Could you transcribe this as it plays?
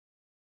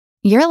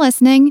You're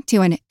listening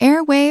to an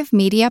Airwave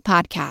Media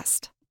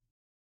Podcast.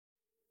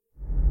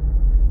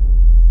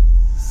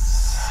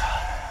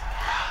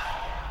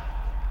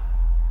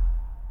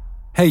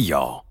 Hey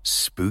y'all,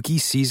 spooky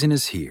season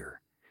is here.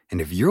 And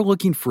if you're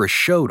looking for a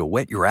show to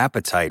whet your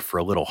appetite for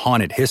a little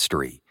haunted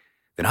history,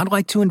 then I'd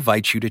like to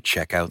invite you to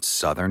check out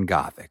Southern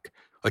Gothic,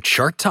 a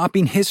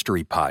chart-topping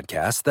history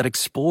podcast that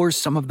explores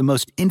some of the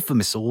most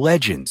infamous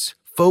legends,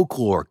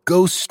 folklore,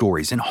 ghost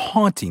stories, and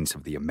hauntings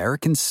of the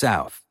American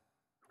South.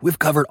 We've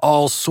covered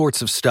all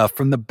sorts of stuff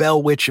from the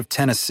Bell Witch of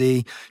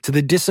Tennessee to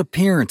the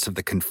disappearance of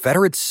the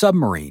Confederate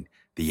submarine,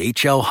 the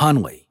H.L.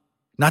 Hunley.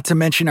 Not to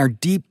mention our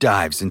deep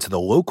dives into the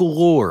local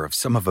lore of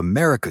some of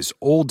America's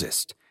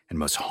oldest and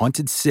most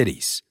haunted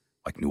cities,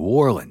 like New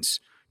Orleans,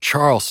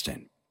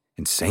 Charleston,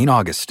 and St.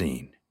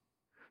 Augustine.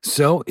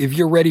 So, if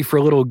you're ready for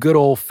a little good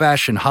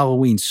old-fashioned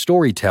Halloween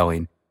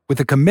storytelling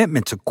with a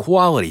commitment to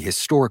quality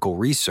historical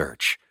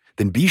research,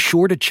 then be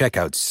sure to check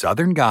out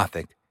Southern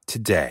Gothic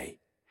today.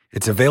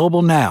 It's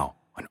available now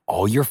on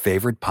all your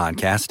favorite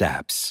podcast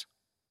apps.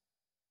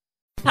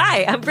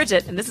 Hi, I'm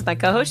Bridget, and this is my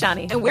co-host,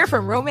 Shani. And we're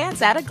from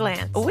Romance at a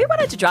Glance. We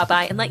wanted to drop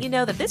by and let you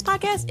know that this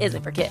podcast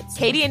isn't for kids.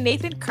 Katie and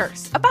Nathan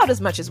curse about as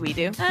much as we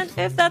do. And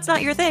if that's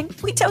not your thing,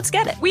 we totes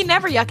get it. We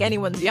never yuck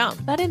anyone's yum.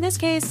 But in this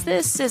case,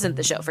 this isn't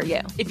the show for you.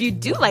 If you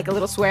do like a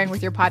little swearing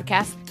with your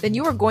podcast, then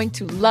you are going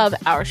to love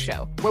our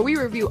show, where we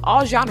review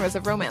all genres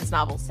of romance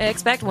novels.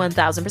 Expect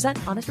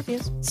 1,000% honest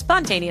reviews,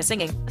 spontaneous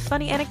singing,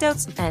 funny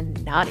anecdotes,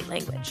 and naughty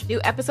language. New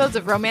episodes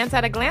of Romance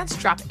at a Glance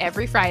drop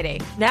every Friday.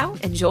 Now,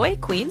 enjoy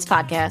Queen's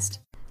Podcast.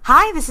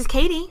 Hi, this is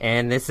Katie.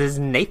 And this is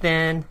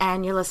Nathan.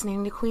 And you're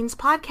listening to Queen's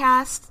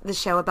Podcast, the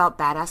show about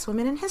badass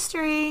women in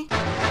history.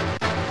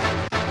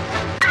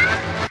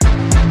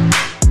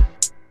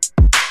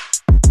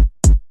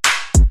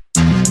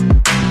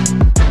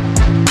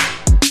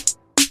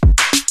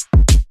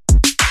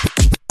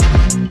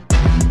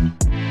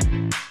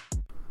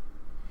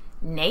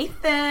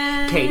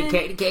 Nathan.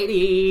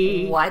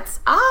 Katie. What's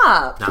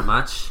up? Not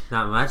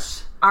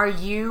much. Are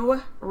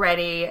you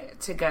ready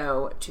to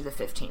go to the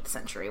 15th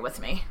century with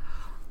me?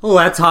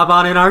 Let's hop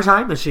on in our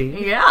time machine.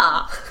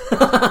 Yeah.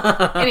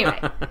 Anyway,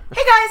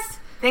 hey guys.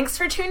 Thanks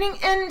for tuning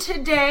in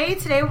today.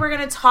 Today we're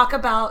going to talk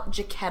about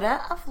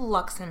Jacquetta of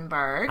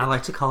Luxembourg. I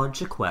like to call her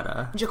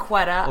Jacquetta.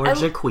 Jacquetta. Or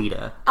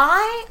Jacquetta.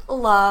 I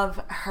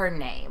love her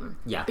name.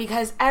 Yeah.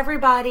 Because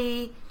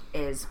everybody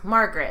is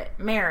Margaret,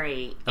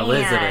 Mary,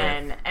 Elizabeth.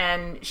 Anne,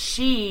 and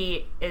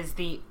she is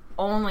the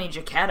only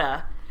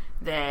Jacquetta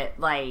that,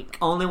 like...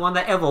 Only one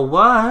that ever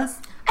was.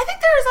 I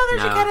think there's other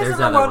Jacquettas in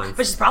the world, ones.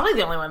 but she's probably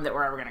the only one that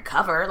we're ever going to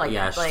cover. Like,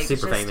 yeah, she's like,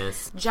 super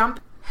famous.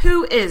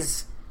 Who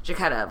is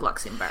Jacquetta of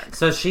Luxembourg?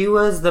 So she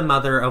was the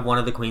mother of one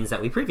of the queens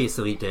that we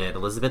previously did,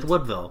 Elizabeth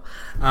Woodville.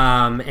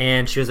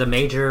 And she was a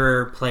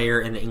major player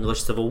in the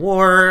English Civil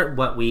War,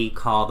 what we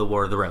call the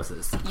War of the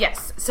Roses.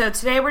 Yes. So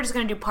today we're just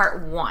going to do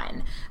part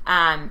one.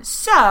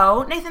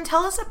 So, Nathan,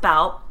 tell us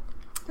about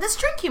this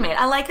drink you made.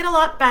 I like it a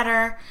lot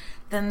better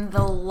than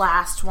the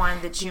last one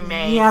that you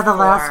made. Yeah, the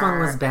last one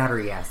was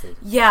battery acid.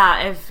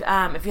 Yeah,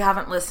 if you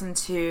haven't listened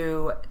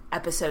to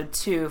episode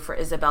 2 for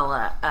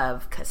Isabella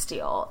of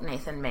Castile,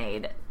 Nathan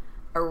made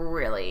a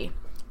really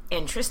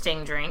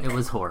interesting drink. It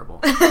was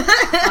horrible.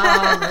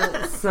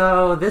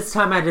 So this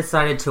time I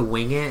decided to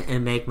wing it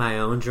and make my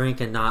own drink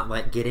and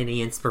not get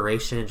any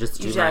inspiration and just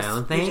do my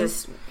own thing.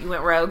 You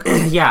went rogue?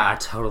 Yeah, I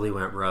totally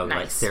went rogue, nice.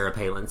 like Sarah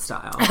Palin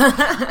style.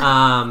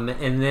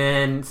 And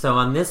then, so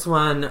on this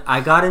one,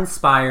 I got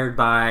inspired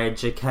by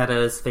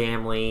Jacquetta's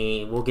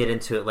family. We'll get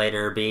into it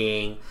later,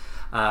 being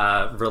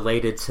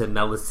related to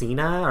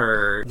Melusina,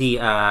 or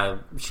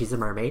she's a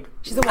mermaid.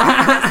 She's a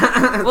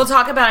water. We'll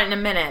talk about it in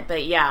a minute,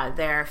 but yeah,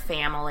 their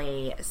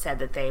family said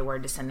that they were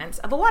descendants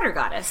of a water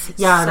goddess.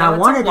 Yeah, so and I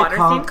wanted to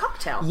call themed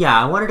cocktail.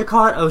 Yeah, I wanted to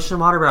call it ocean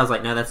water, but I was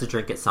like, no, that's a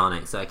drink at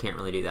Sonic, so I can't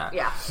really do that.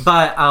 Yeah,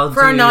 but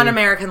for our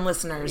non-American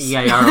listeners.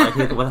 Yeah, y'all are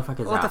like, what the fuck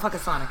is that? What the fuck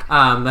is Sonic?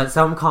 But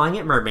so I'm calling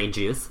it mermaid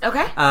juice.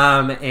 Okay.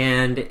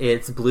 And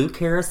it's blue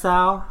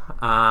curacao,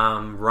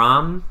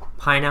 rum,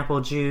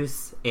 pineapple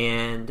juice,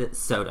 and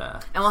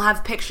soda. And we'll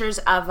have pictures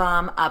of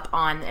them up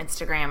on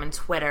Instagram and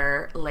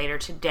Twitter later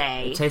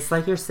today. It tastes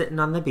like you're sitting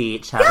on the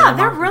beach. Yeah,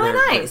 they're really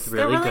nice.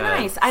 They're really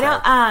nice. I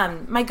don't.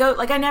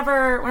 I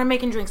never, when I'm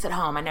making drinks at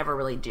home, I never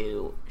really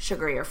do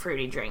sugary or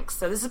fruity drinks.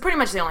 So this is pretty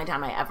much the only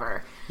time I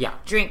ever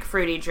drink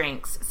fruity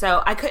drinks.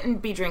 So I couldn't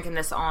be drinking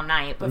this all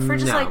night, but for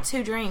just like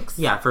 2 drinks.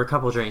 Yeah, for a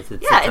couple drinks,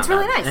 it's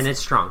really nice. And it's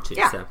strong too.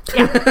 Yeah. So.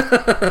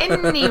 Yeah.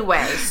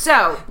 Anyway,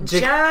 so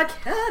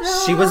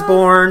Jacquetta. She was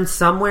born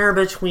somewhere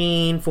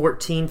between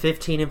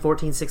 1415 and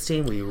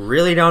 1416. We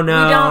really don't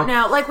know. We don't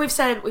know. Like we've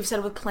said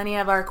with plenty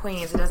of our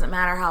queens, it doesn't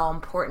matter how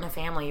important a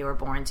family you were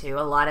born to.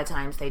 A lot of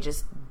times they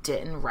just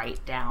didn't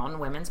write down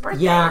women's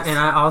birthdays. Yeah, and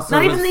I also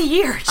not even the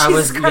year. I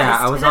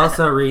was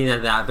also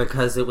reading that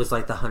because it was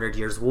like the 100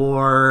 Years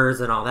Wars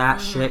and all that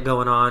shit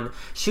going on.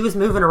 She was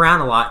moving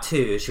around a lot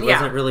too. She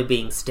wasn't really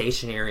being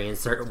stationary in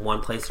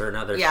one place or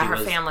another. Yeah, her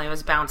family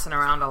was bouncing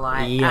around a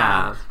lot.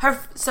 Yeah.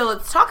 So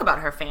let's talk about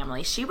her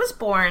family. She was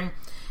born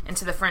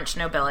into the French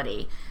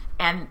nobility.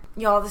 And,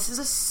 y'all, this is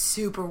a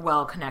super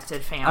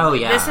well-connected family. Oh,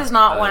 yeah. This is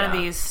not one of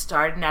these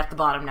starting at the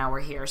bottom, now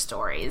we're here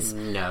stories.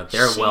 No,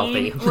 they're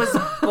wealthy. She was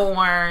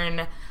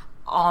born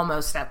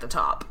almost at the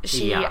top.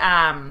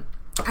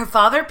 Her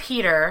father,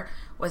 Peter,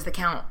 was the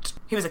count.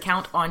 He was a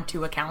count on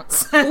 2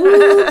 accounts.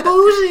 Ooh,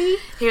 bougie.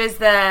 He was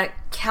the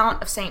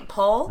Count of St.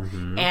 Pol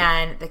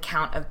and the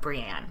Count of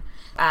Brienne.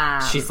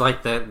 She's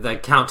like the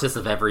Countess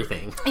of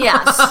everything.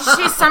 Yes.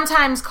 She's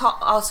sometimes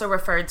also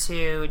referred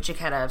to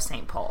Jacquetta of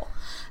St. Pol.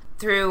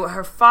 Through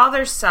her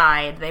father's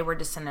side, they were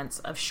descendants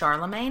of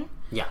Charlemagne.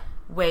 Yeah.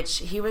 Which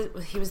he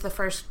was the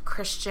first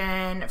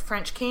Christian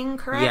French king,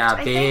 correct?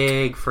 Yeah,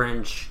 big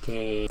French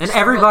king. And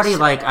everybody,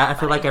 I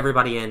feel like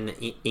everybody in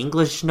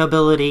English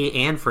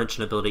nobility and French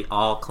nobility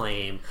all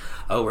claim,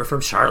 oh, we're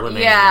from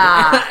Charlemagne.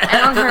 Yeah.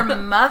 And on her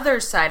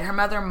mother's side, her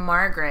mother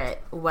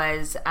Margaret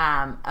was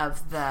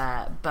of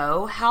the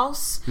Beau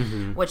house,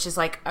 which is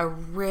like a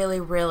really,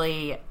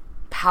 really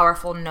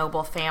powerful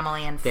noble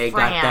family in France. They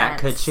got that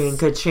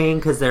ka-ching,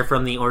 because they're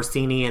from the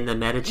Orsini and the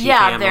Medici family.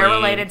 Yeah, they're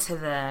related to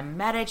the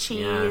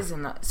Medicis,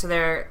 and so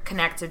they're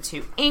connected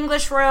to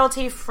English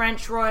royalty,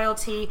 French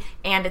royalty,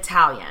 and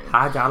Italian.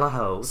 High dollar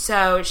hoes.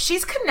 So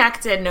she's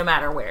connected no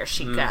matter where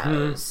she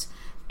goes.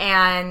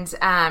 And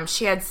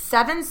she had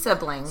 7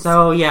 siblings.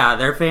 So, yeah,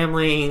 their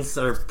families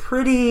are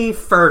pretty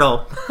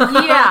fertile.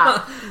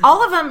 Yeah.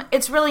 All of them,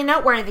 it's really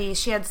noteworthy.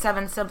 She had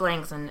 7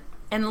 siblings, and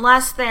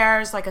unless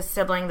there's like a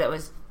sibling that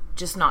was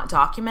just not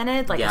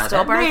documented, like a stillbirth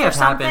that may have or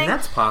something. Happened.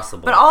 That's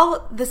possible. But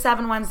all the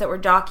 7 ones that were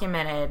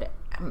documented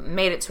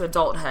made it to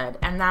adulthood,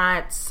 and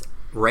that's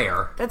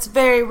rare. That's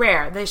very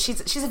rare.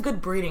 She's a good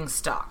breeding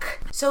stock.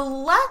 So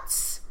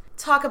let's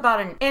talk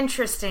about an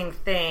interesting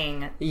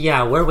thing.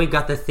 Yeah, where we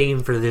got the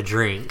theme for the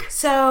drink.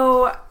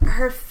 So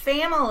her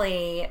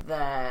family,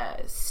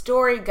 the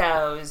story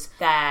goes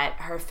that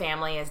her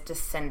family is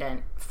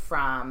descendant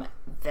from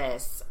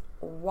this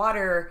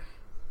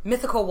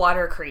mythical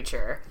water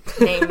creature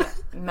named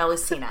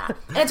Melusina.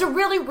 And it's a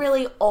really,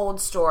 really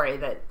old story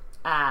that...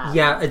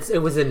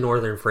 it was in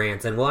northern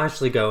France, and we'll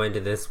actually go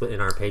into this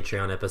in our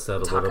Patreon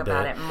episode a little bit. Talk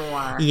about it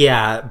more.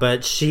 Yeah,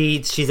 but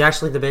she's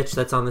actually the bitch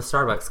that's on the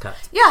Starbucks cup.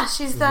 Yeah,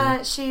 she's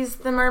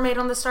the mermaid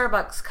on the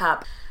Starbucks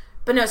cup.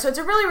 But no, so it's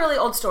a really, really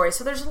old story.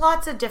 So there's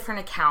lots of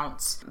different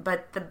accounts,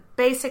 but the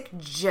basic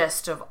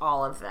gist of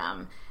all of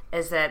them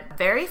is that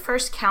very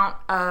first Count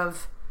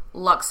of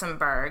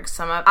Luxembourg.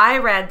 I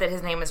read that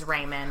his name is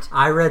Raymond.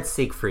 I read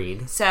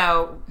Siegfried.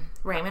 So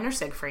Raymond or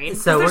Siegfried.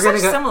 So we're gonna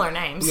go similar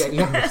names.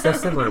 Yeah, they're so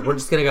similar. We're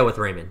just gonna go with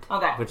Raymond.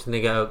 Okay. We're just gonna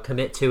go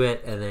commit to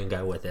it and then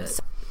go with it.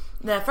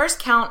 The first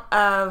Count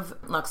of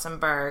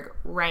Luxembourg,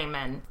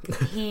 Raymond,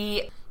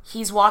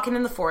 he's walking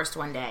in the forest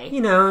one day.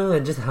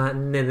 Just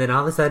hunting, and then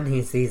all of a sudden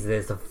he sees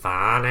this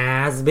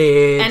fine-ass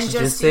bitch and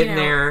just sitting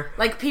there.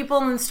 Like people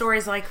in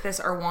stories like this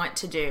are wont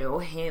to do.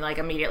 He,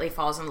 immediately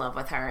falls in love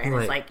with her, and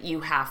is like,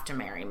 you have to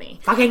marry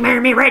me. Fucking marry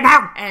me right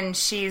now! And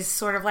she's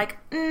sort of like,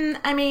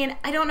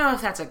 I don't know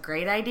if that's a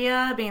great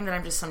idea, being that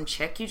I'm just some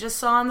chick you just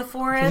saw in the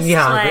forest.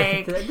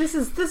 Yeah, this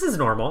is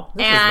normal.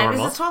 This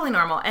is totally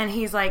normal. And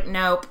he's like,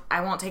 nope,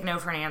 I won't take no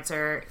for an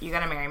answer. You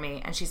gotta marry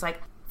me. And she's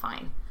like,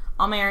 fine.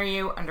 I'll marry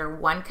you under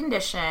one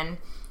condition,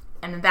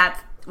 and that's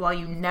while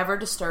you never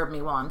disturb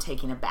me while I'm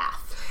taking a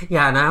bath.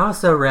 Yeah, and I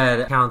also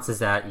read accounts is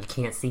that you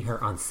can't see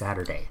her on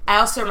Saturday. I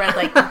also read,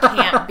 you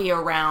can't be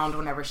around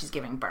whenever she's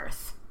giving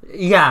birth.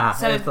 Yeah,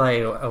 so it's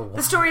like, oh, wow.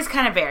 The stories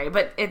kind of vary,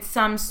 but it's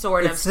some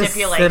sort of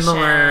stipulation.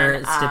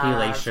 Similar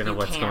stipulation of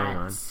what's going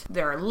on.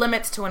 There are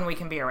limits to when we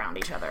can be around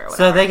each other. Or whatever.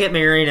 So they get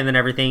married, and then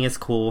everything is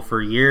cool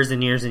for years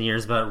and years and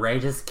years. But Ray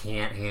just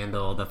can't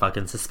handle the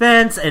fucking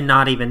suspense and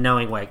not even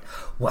knowing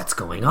what's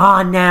going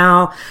on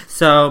now.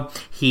 So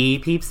he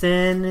peeps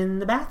in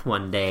the bath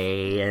one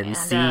day and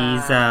sees.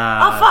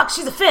 Oh fuck!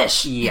 She's a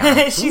fish. Yeah.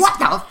 What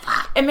the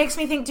fuck? It makes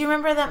me think. Do you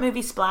remember that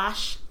movie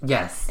Splash?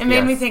 Yes. It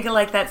made me think of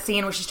that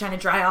scene where she's trying to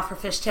dry off her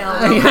fishtail.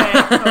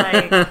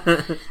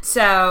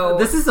 So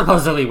this is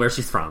supposedly where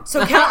she's from.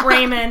 So Count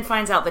Raymond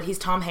finds out that he's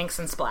Tom Hanks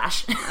in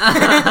Splash.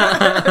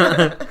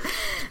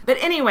 But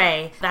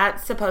anyway,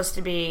 that's supposed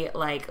to be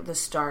the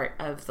start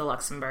of the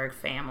Luxembourg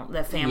family,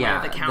 the family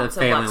of the Counts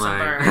of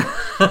Luxembourg.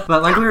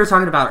 But we were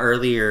talking about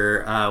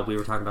earlier, we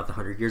were talking about the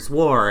 100 Years'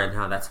 War and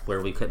how that's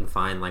where we couldn't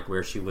find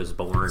where she was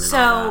born. And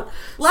all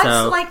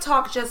that. Let's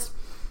talk just.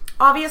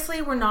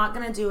 Obviously, we're not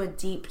going to do a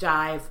deep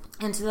dive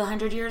into the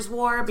 100 Years'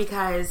 War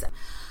because...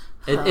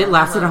 It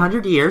lasted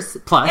 100 years,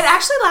 plus. It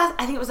actually lasted,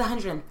 I think it was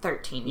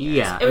 113 years.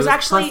 Yeah, it was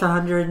actually... plus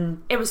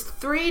 100... It was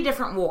 3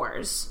 different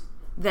wars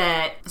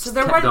that... So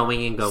there kept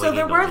going and going. So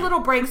there were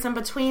little breaks in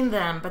between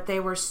them, but they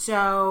were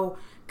so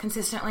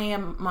consistently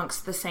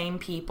amongst the same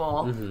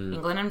people,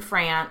 England and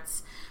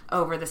France,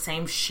 over the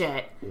same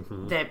shit,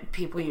 that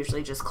people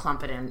usually just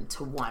clump it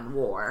into one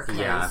war.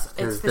 Because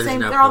it's the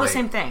same. They're all the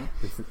same thing.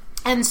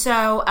 And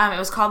so it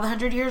was called the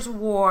 100 Years'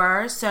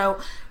 War. So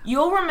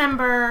you'll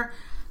remember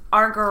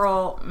our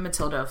girl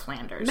Matilda of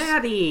Flanders.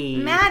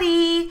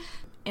 Maddie.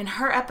 In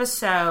her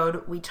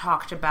episode, we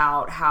talked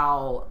about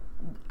how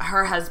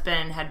her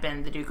husband had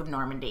been the Duke of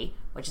Normandy,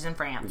 which is in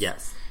France.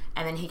 Yes.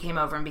 and then he came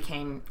over and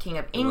became King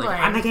of England. Like,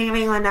 I'm the King of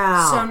England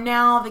now. So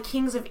now the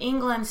kings of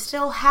England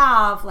still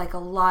have like a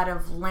lot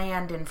of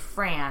land in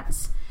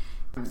France.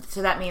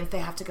 So that means they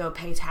have to go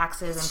pay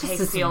taxes and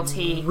pay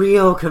fealty.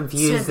 Real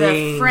confusing. To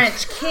the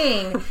French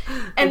king.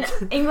 And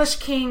English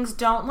kings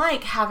don't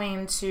like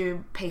having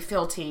to pay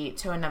fealty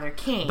to another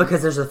king.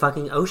 Because there's a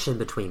fucking ocean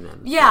between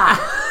them. Yeah.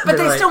 But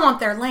they still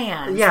want their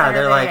land. Yeah,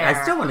 they're like,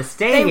 I still want to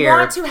stay here. They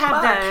want to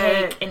have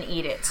their cake and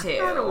eat it too.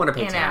 I don't want to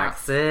pay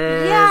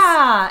taxes.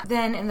 Yeah.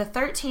 Then in the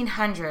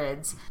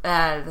 1300s,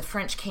 the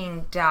French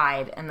king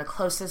died, and the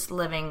closest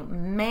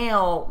living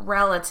male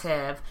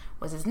relative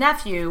was his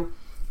nephew,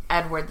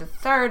 Edward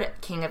III,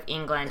 King of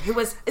England, who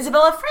was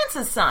Isabella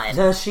France's son.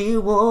 The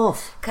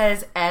she-wolf.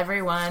 Because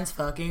everyone's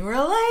fucking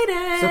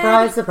related.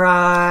 Surprise,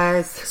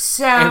 surprise.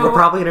 So, and we're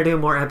probably going to do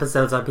more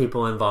episodes on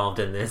people involved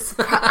in this.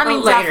 I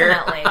mean, later.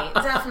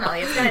 Definitely.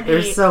 It's going to be...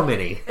 There's so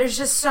many. There's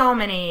just so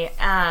many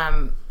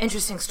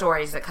interesting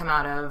stories that come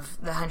out of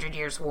the 100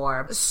 Years'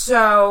 War.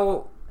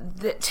 So,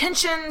 the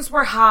tensions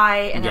were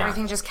high, and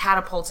everything just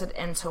catapulted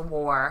into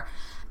war.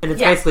 And it's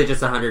basically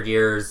just 100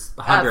 years,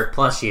 100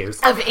 plus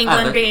years. Of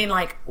England being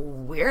like,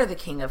 we're the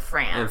king of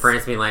France. And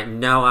France being like,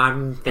 no,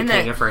 I'm the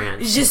king of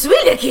France. Je suis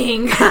le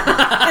king.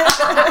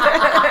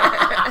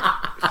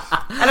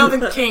 I don't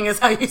think king is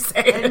how you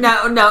say it. No,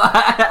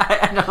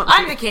 I don't.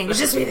 I'm the king.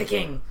 Je suis the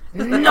king.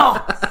 No.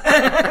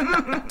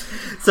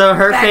 So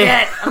her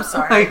baguette. I'm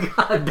sorry. Oh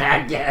my God,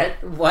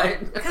 baguette.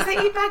 What? Because they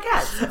eat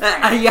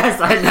baguettes.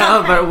 Yes, I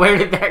know, but where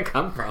did that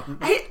come from?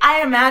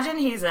 I imagine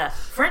he's a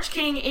French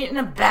king eating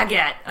a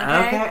baguette.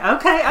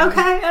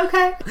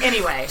 Okay.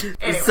 Anyway.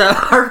 So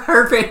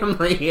her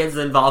family is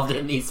involved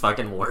in these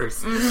fucking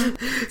wars.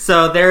 Mm-hmm.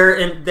 So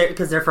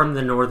because they're from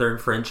the northern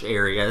French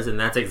areas, and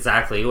that's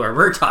exactly where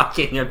we're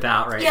talking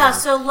about right now. Yeah,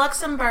 so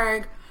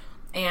Luxembourg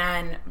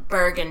and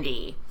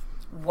Burgundy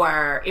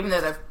were, even though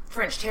they're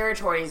French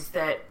territories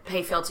that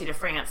pay fealty to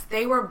France,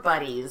 they were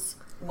buddies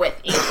with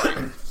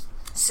England.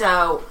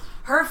 So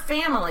her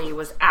family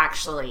was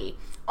actually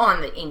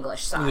on the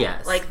English side.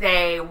 Yes. Like,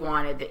 they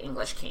wanted the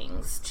English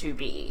kings to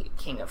be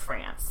king of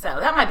France. So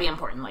that might be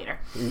important later.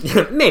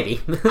 Maybe.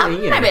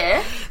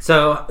 Maybe.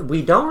 So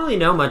we don't really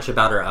know much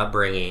about her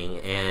upbringing,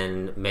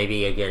 and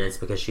maybe, again, it's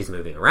because she's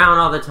moving around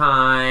all the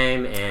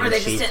time. And or they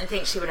just didn't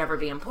think she would ever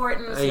be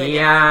important, so they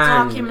didn't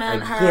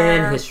document her.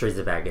 Again, history's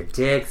a bag of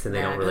dicks, and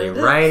they don't really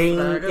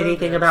write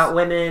anything about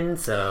women,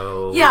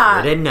 so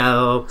we didn't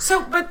know.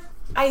 So, but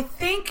I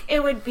think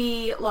it would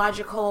be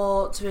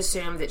logical to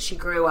assume that she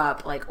grew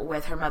up, like,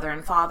 with her mother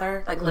and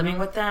father, like, living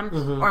with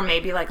them, or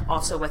maybe, like,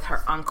 also with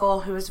her uncle,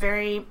 who was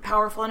very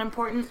powerful and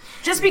important.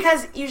 Just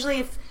because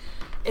usually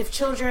if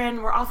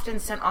children were often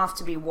sent off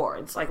to be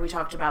wards, like we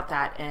talked about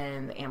that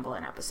in the Anne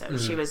Boleyn episode.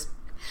 She was...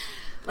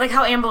 Like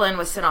how Anne Boleyn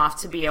was sent off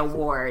to be a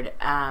ward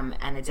in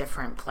a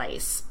different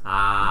place.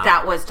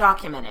 That was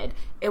documented.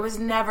 It was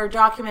never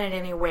documented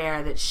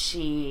anywhere that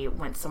she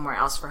went somewhere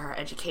else for her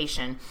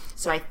education.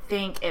 So I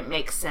think it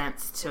makes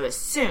sense to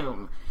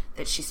assume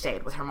that she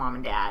stayed with her mom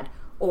and dad,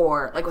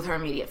 or like with her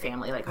immediate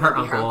family, like her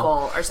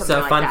uncle or something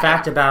like that. So fun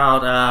fact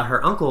about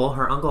her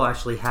uncle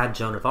actually had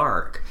Joan of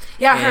Arc.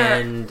 Yeah,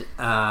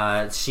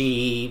 and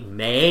she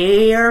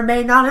may or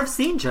may not have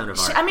seen Joan of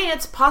Arc. I mean,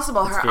 it's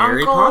possible. Her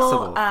very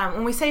uncle. Possible.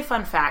 When we say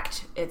fun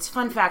fact, it's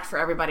fun fact for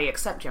everybody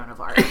except Joan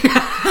of Arc.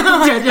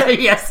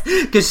 Yes,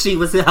 because she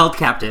was held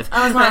captive.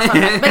 That was not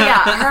fun fact. But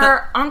yeah,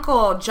 her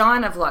uncle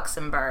John of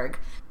Luxembourg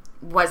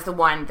was the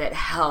one that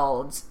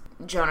held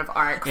Joan of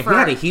Arc. And he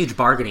had a huge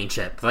bargaining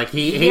chip. Like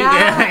he's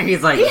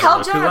like, he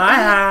held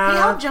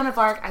Joan of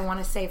Arc. I want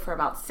to say for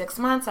about 6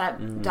 months.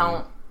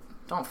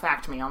 Don't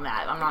fact me on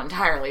that. I'm not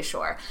entirely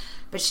sure.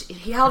 But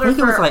he held her. I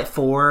think it was like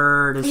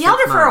 4 to 6 months. He held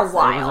her for a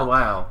while. It was a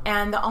while.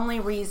 And the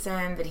only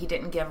reason that he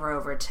didn't give her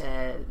over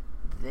to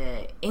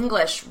the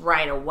English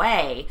right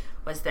away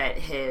was that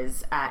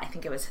his, I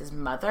think it was his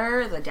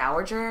mother, the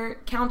Dowager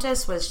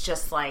Countess, was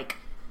just like,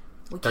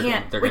 we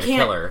can't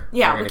kill her.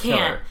 Yeah, we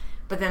can't.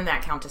 But then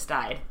that countess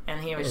died,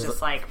 and he was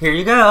just like, "Here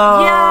you go."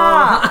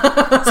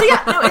 Yeah. So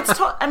yeah,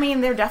 no, I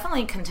mean, they're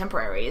definitely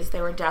contemporaries. They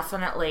were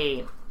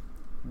definitely.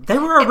 They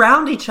were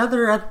around each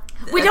other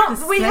we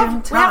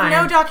have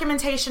no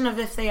documentation of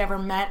if they ever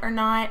met or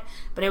not,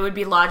 but it would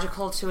be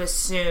logical to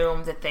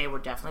assume that they were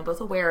definitely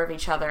both aware of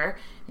each other,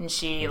 and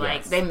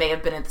they may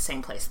have been at the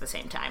same place at the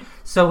same time.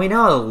 So we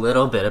know a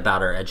little bit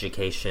about her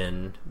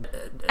education.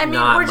 I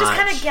mean, we're just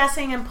kind of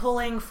guessing and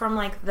pulling from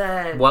like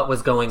the what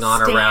was going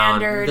on around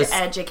standard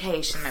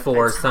education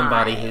for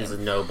somebody who's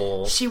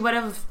noble. She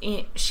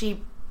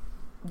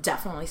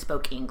definitely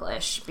spoke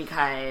English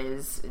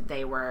because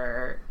they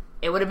were.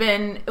 It would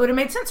have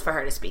made sense for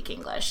her to speak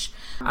English.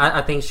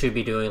 I think she'd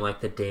be doing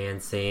like the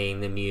dancing,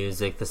 the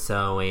music, the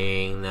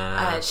sewing.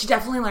 She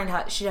definitely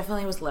she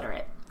definitely was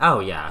literate.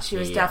 Oh yeah, she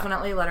was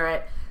definitely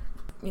literate.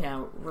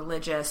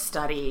 Religious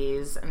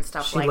studies and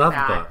stuff like that. She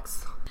loved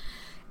books.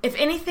 if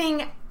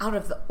anything out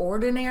of the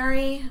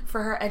ordinary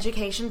for her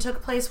education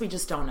took place, we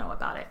just don't know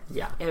about it.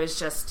 Yeah. It was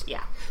just,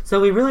 So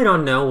we really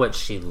don't know what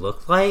she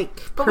looked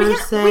like, but we can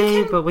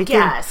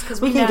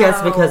guess. We can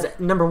guess because,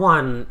 number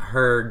one,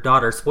 her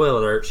daughter, spoiler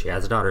alert, she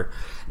has a daughter.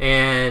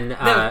 And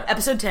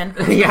episode 10.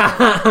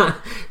 Yeah.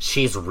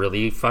 She's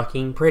really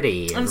fucking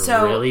pretty and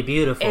so really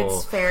beautiful.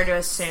 It's fair to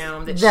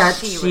assume that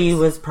she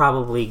was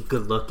probably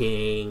good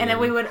looking and then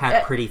we would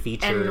had pretty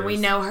features. And we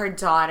know her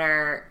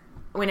daughter,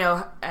 we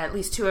know at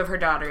least 2 of her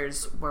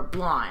daughters were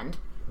blonde.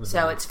 Mm-hmm.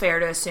 So it's fair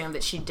to assume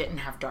that she didn't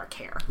have dark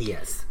hair.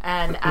 Yes.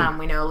 And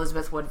we know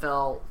Elizabeth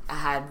Woodville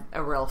had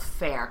a real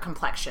fair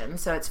complexion.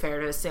 So it's fair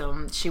to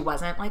assume she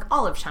wasn't like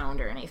olive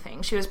toned or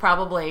anything. She was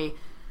probably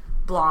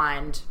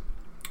blonde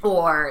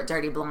or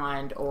dirty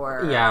blonde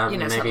or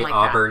maybe something like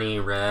auburny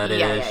that.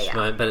 Reddish.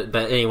 Yeah.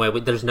 But anyway,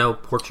 there's no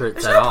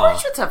portraits at all.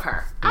 There's no portraits of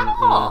her at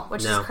all,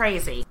 which is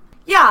crazy.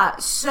 Yeah,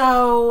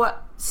 so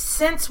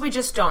since we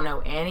just don't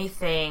know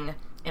anything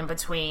in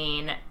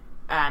between,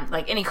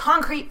 like any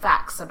concrete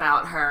facts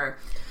about her,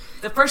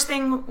 the first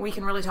thing we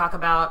can really talk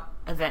about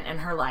event in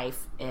her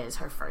life is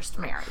her first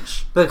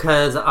marriage.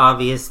 Because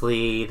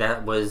obviously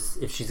that was,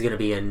 if she's going to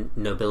be a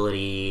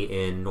nobility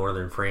in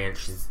northern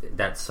France,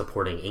 that's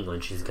supporting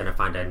England. She's going to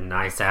find a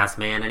nice ass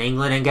man in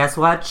England, and guess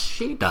what?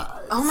 She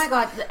does. Oh my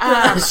god.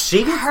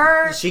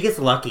 She gets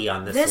lucky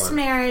on this one. This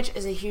marriage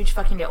is a huge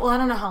fucking deal. Well, I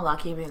don't know how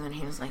lucky, because then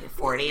he was like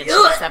 40 and she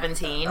was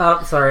 17.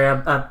 Oh, sorry,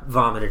 I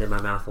vomited in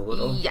my mouth a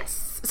little.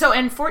 Yes. So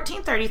in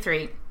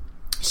 1433,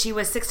 she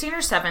was 16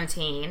 or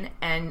 17,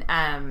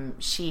 and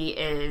she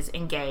is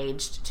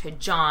engaged to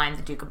John,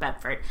 the Duke of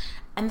Bedford.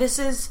 And this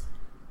is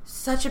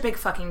such a big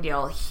fucking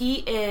deal. He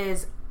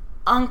is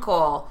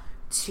uncle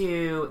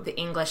to the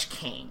English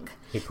king.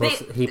 He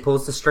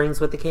pulls the strings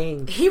with the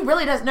king. He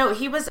really does. No,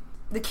 he was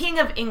the king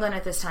of England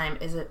at this time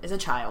is a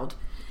child.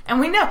 And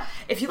we know,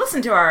 if you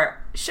listen to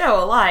our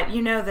show a lot,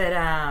 you know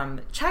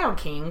that child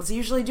kings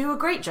usually do a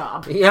great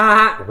job.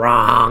 Yeah,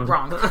 wrong.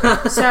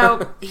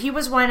 So he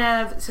was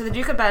the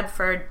Duke of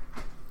Bedford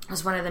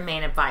was one of the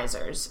main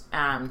advisors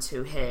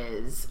to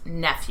his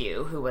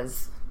nephew, who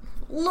was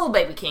little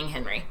baby King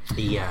Henry.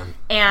 Yeah,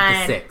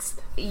 and the 6th.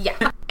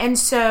 Yeah. And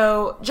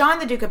so John,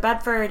 the Duke of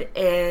Bedford,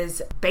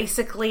 is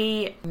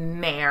basically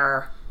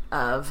mayor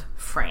of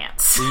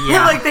France.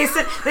 Yeah. Like they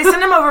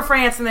send him over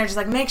France, and they're just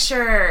like, make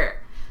sure...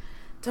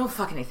 Don't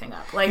fuck anything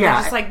up. Like, they're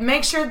just like,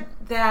 make sure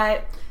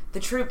that the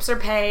troops are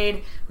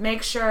paid.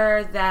 Make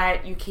sure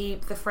that you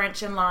keep the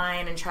French in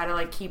line and try to,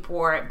 like, keep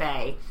war at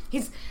bay.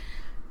 He's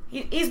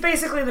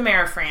basically the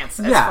mayor of France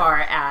as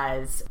far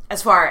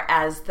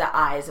as the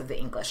eyes of the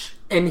English.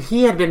 And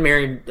he had been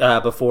married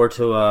before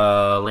to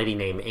a lady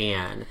named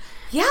Anne.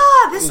 Yeah,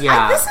 this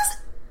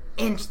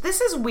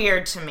is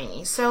weird to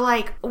me. So,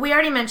 like, we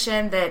already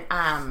mentioned that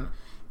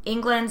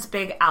England's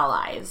big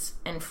allies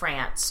in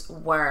France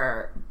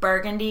were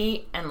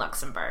Burgundy and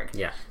Luxembourg.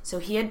 Yeah. So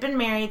he had been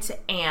married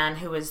to Anne,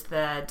 who was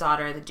the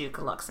daughter of the Duke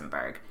of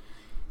Luxembourg.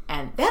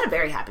 And they had a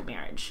very happy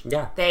marriage.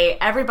 Yeah.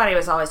 Everybody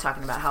was always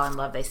talking about how in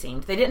love they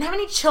seemed. They didn't have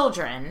any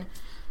children.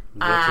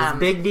 Which is a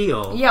big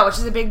deal. Yeah, which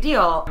is a big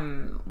deal.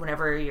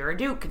 Whenever you're a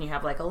duke and you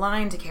have like a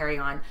line to carry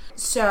on.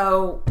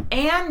 So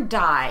Anne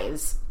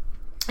dies.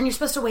 And you're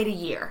supposed to wait a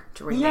year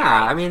to remarry.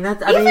 Yeah, I mean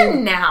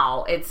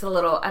now it's a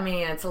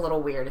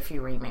little weird if you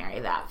remarry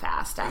that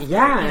fast after.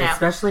 Yeah,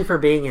 especially for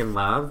being in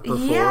love before.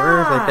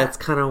 Yeah. Like, that's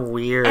kind of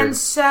weird. And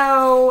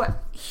so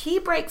he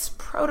breaks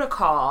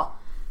protocol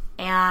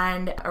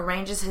and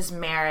arranges his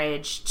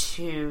marriage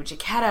to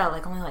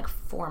Jacquetta only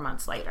 4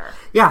 months later.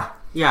 Yeah.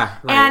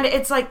 And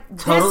it's like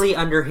totally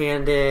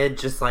underhanded,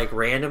 just like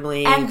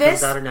randomly and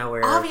comes out of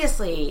nowhere.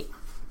 Obviously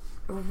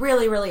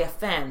really, really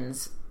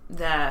offends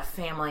the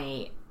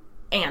family.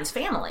 Anne's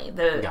family.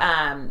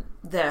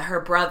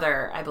 Her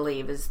brother, I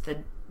believe, is the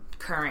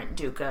current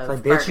Duke of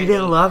Burgundy. Bitch, you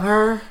didn't love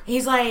her?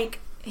 He's like,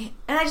 and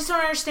I just don't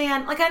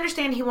understand. Like, I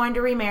understand he wanted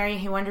to remarry.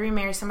 He wanted to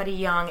remarry somebody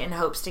young in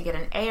hopes to get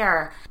an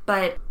heir.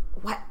 But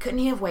what? Couldn't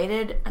he have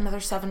waited another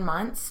 7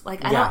 months?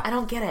 Like, I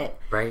don't get it.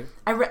 Right.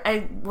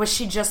 Was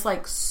she just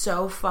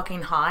so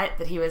fucking hot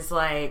that he was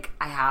like,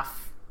 I have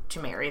to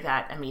marry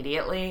that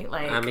immediately?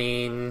 Like, I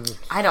mean,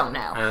 I don't know.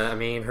 I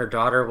mean, her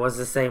daughter was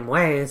the same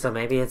way, so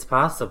maybe it's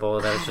possible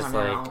that it's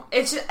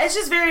just it's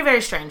just very,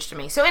 very strange to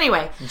me. So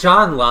anyway,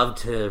 John loved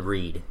to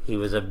read. He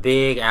was a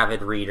big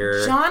avid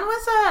reader. John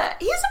was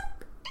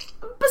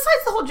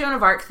besides the whole Joan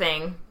of Arc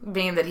thing,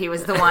 being that he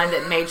was the one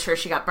that made sure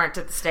she got burnt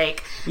at the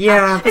stake.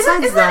 Yeah,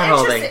 isn't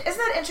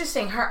that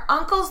interesting? Her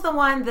uncle's the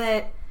one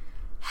that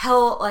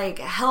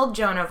held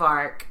Joan of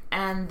Arc,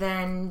 and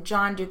then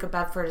John, Duke of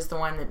Bedford, is the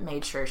one that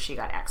made sure she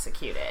got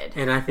executed.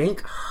 And I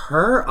think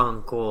her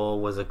uncle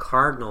was a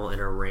cardinal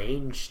and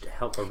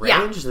helped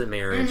arrange the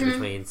marriage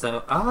between.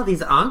 So,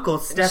 these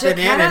uncles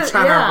stepping in and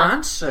trying to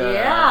run shit.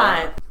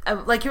 Yeah.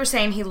 like you were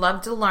saying, he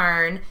loved to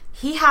learn.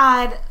 He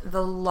had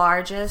the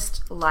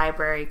largest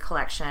library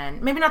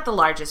collection. Maybe not the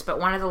largest, but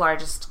one of the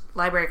largest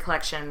library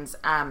collections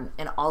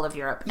in all of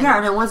Europe.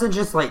 And it wasn't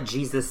just like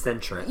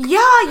Jesus-centric.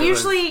 Yeah,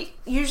 usually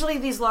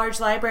these large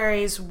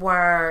libraries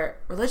were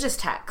religious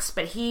texts,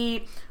 but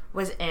he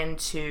was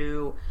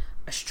into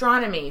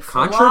astronomy,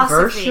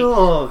 philosophy.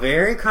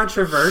 Very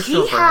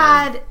controversial. He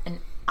had an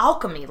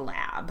alchemy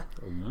lab,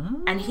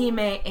 and he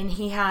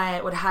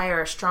would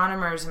hire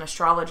astronomers and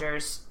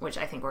astrologers, which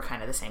I think were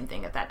kind of the same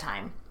thing at that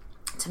time,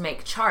 to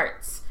make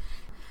charts.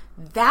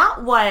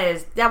 That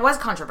was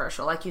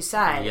controversial, like you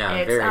said. Yeah,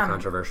 it's, very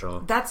controversial.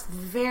 That's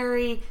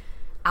very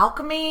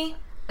alchemy,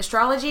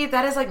 astrology.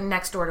 That is like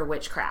next door to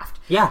witchcraft.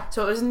 Yeah.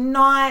 So it was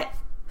not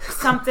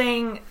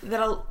something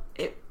that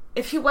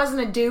if he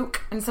wasn't a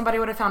duke and somebody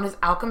would have found his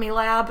alchemy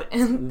lab,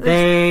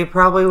 they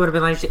probably would have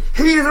been like,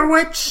 "He's a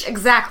witch."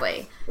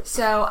 Exactly.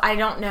 So I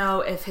don't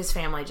know if his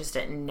family just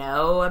didn't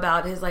know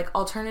about his like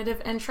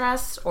alternative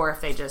interests, or if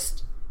they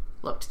just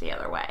looked the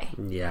other way.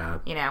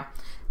 Yeah.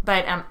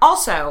 But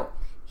also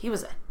he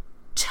was a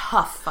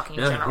tough fucking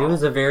general. He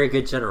was a very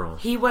good general.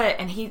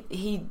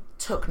 He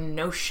took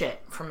no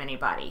shit from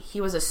anybody.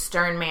 He was a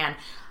stern man.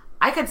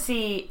 I could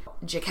see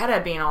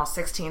Jacquetta being all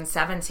 16,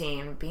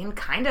 17, being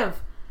kind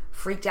of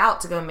freaked out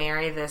to go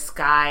marry this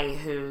guy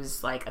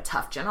who's like a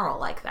tough general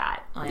like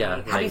that.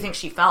 How do you think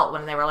she felt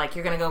when they were like,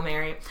 "You're gonna go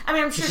marry"? I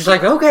mean, I'm sure she's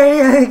like,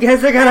 "Okay, I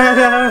guess I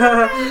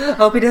gotta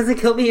hope he doesn't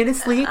kill me in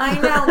his sleep." I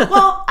know.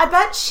 Well, I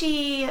bet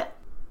she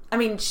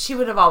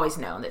would have always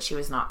known that she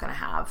was not going to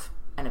have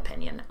an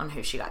opinion on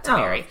who she got to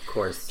marry. Of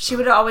course. She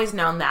would have always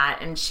known that,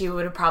 and she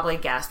would have probably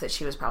guessed that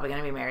she was probably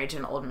going to be married to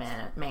an old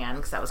man,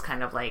 because that was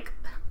kind of like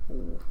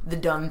the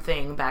done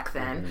thing back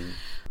then. Mm-hmm.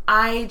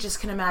 I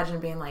just can imagine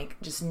being like,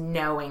 just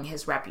knowing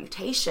his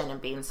reputation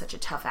and being such a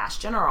tough-ass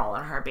general,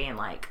 and her being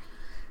like,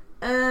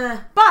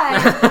 but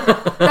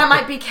that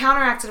might be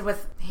counteracted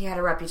with he had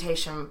a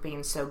reputation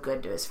being so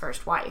good to his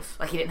first wife.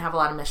 Like, he didn't have a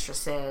lot of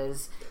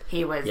mistresses.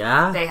 They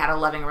had a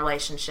loving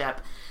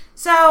relationship.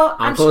 So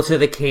uncle to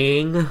the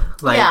king,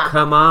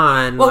 come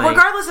on. Well,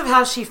 regardless of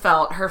how she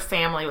felt, her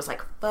family was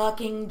like,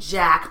 fucking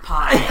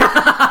jackpot.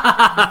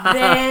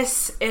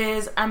 This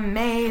is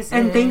amazing.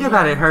 And think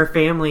about it, her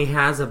family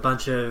has a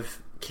bunch of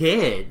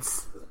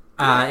kids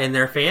in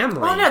their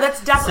family. Well, no,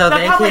 that's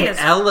definitely so they can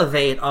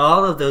elevate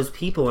all of those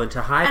people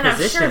into high positions.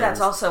 And I'm sure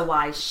that's also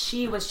why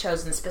she was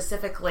chosen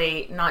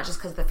specifically, not just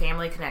because of the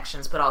family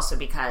connections, but also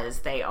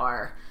because they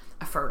are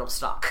a fertile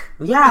stock.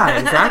 Yeah,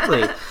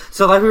 exactly.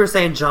 So like we were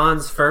saying,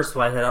 John's first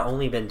wife had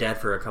only been dead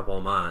for a couple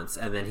of months,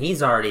 and then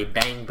he's already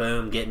bang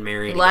boom getting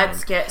married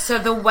again. So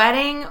the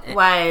wedding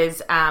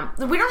was we don't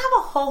have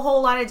a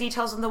whole lot of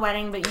details on the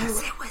wedding, but it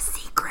was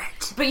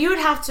secret. But you would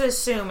have to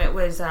assume it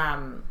was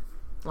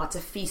lots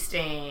of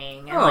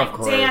feasting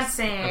and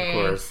dancing. Of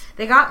course.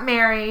 They got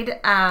married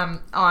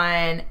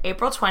on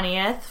April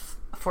 20th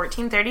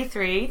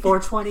 1433.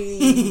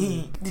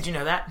 420. Did you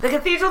know that? The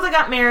cathedral that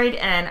got married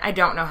in, I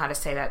don't know how to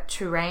say that,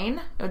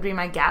 Touraine, it would be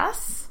my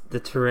guess. The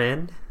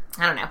Touraine?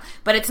 I don't know.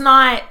 But it's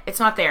not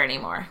there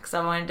anymore, because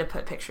I wanted to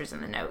put pictures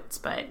in the notes,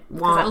 but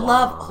because I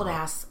love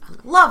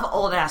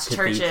old ass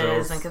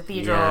churches and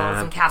cathedrals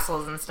and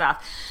castles and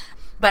stuff.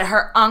 But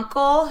her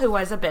uncle, who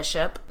was a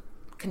bishop,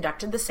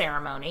 conducted the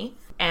ceremony.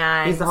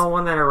 And he's the whole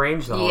one that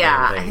arranged the whole thing.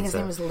 Yeah, I think his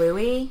name was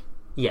Louis.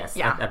 Yes,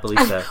 yeah. I believe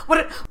so.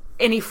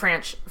 Any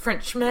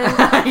Frenchman,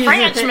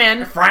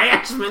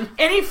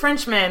 any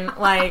Frenchman,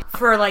 like,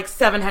 for like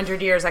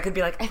 700 years, I could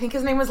be like, I think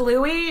his name was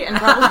Louis, and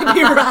probably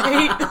be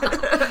right.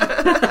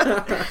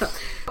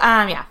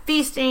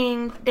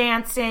 Feasting,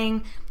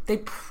 dancing. They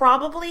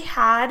probably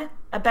had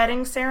a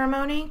bedding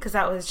ceremony, because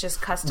that was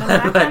just custom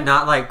back then. But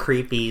not like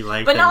creepy,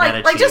 like, but not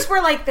Medici. like just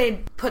where like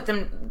they'd put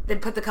the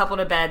couple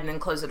to bed and then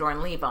close the door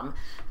and leave them.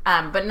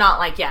 But not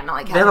like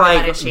Catherine They're like,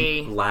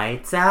 Medici.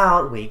 Lights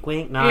out, wink,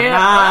 wink, knock,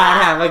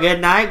 knock. Have a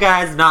good night,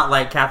 guys. Not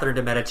like Catherine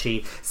de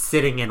Medici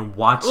sitting and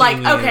watching.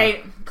 Like,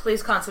 okay,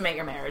 please consummate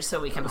your marriage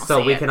so we can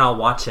all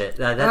watch it.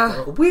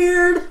 That's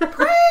weird.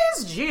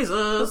 Praise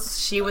Jesus.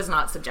 She was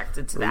not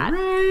subjected to that.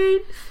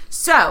 Right.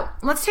 So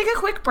let's take a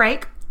quick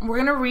break. We're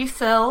going to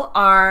refill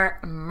our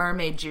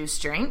mermaid juice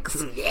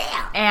drinks.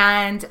 Yeah.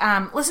 And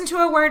listen to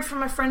a word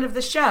from a friend of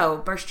the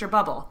show, Burst Your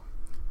Bubble.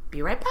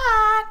 Be right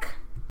back.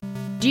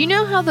 Do you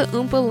know how the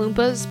Oompa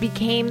Loompas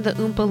became the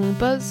Oompa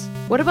Loompas?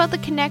 What about the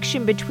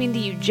connection between the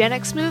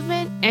eugenics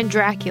movement and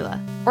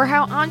Dracula? Or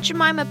how Aunt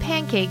Jemima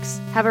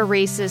pancakes have a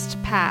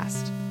racist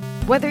past?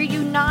 Whether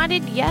you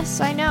nodded,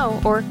 yes, I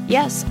know, or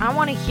yes, I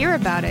want to hear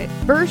about it,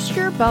 Burst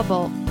Your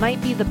Bubble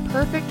might be the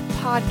perfect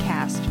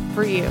podcast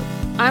for you.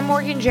 I'm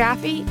Morgan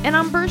Jaffe, and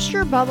on Burst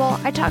Your Bubble,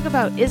 I talk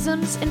about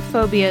isms and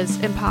phobias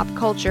in pop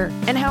culture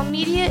and how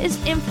media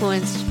is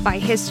influenced by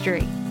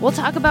history. We'll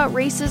talk about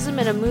racism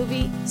in a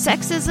movie,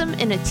 sexism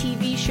in a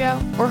TV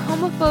show, or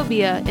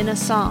homophobia in a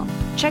song.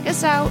 Check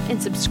us out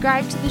and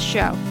subscribe to the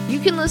show. You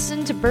can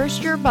listen to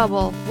Burst Your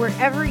Bubble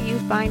wherever you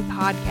find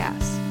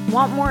podcasts.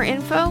 Want more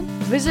info?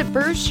 Visit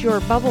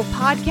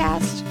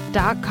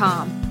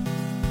burstyourbubblepodcast.com.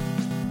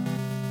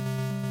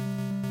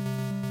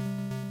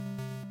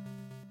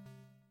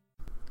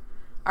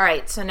 All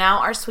right, so now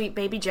our sweet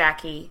baby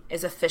Jackie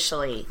is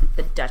officially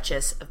the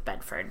Duchess of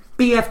Bedford.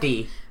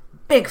 BFD.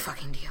 Big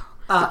fucking deal.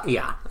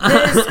 Yeah.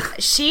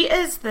 She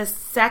is the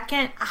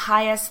second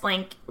highest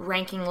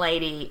ranking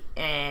lady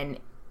in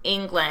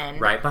England.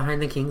 Right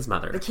behind the King's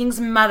mother. The King's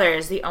mother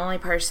is the only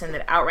person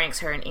that outranks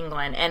her in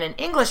England. And in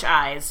English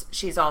eyes,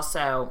 she's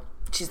the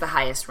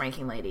highest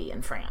ranking lady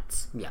in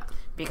France. Yeah.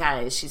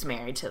 Because she's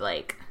married to,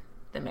 like,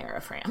 the mayor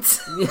of France.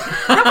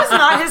 That was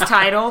not his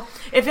title.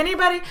 If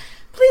anybody...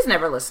 Please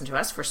never listen to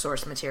us for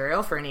source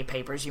material for any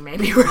papers you may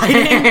be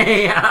writing.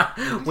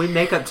 Yeah, we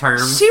make up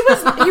terms. He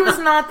was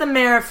not the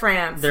mayor of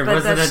France,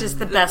 but that's just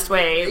the best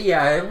way.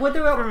 Yeah, it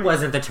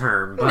wasn't the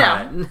term.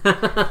 But.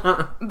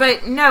 No.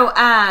 But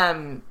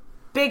no,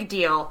 big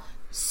deal.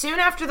 Soon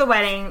after the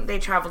wedding, they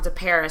traveled to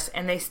Paris,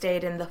 and they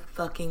stayed in the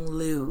fucking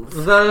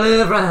Louvre. The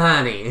Louvre,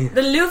 honey.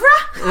 The Louvre?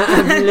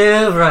 The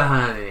Louvre,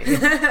 honey.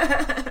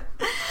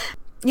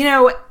 You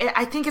know,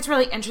 I think it's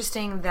really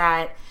interesting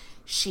that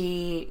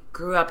she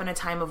grew up in a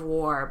time of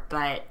war,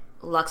 but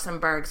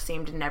Luxembourg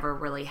seemed to never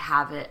really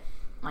have it.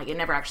 Like, it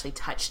never actually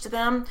touched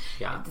them.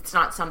 Yeah. It's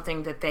not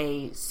something that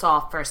they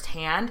saw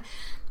firsthand.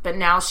 But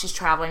now she's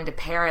traveling to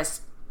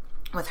Paris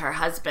with her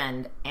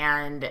husband,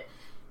 and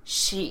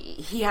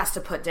he has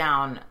to put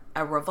down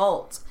a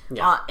revolt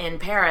in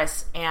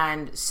Paris,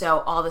 and so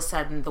all of a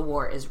sudden the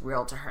war is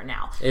real to her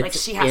now. It's like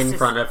she has in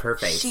front of her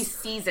face. She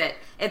sees it.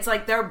 It's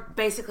like they're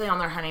basically on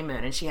their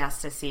honeymoon, and she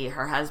has to see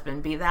her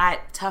husband be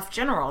that tough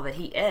general that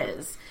he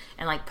is,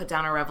 and like put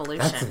down a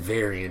revolution. That's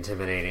very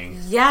intimidating.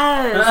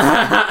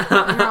 Yes.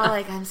 You're all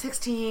like, I'm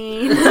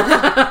 16.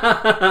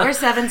 You're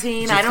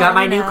 17. Just I don't got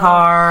my new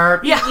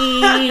car. Yeah.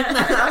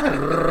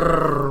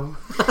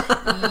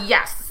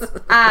 Yes.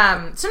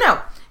 So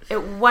no,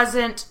 it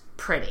wasn't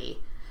pretty.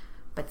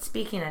 But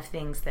speaking of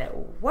things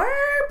that were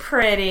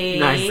pretty...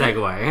 Nice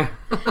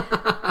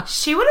segue.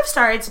 She would have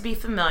started to be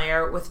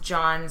familiar with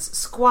John's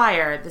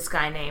squire, this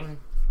guy named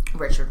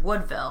Richard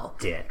Woodville.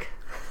 Dick.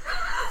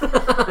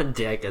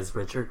 Dick as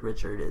Richard.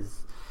 Richard is...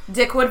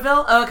 Dick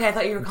Woodville? Oh, okay, I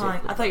thought you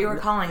were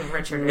calling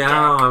Richard No,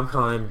 Dick. I'm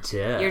calling him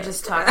Dick. You're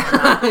just talking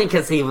about...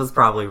 Because he was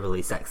probably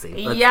really sexy.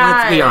 Yes.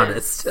 Let's be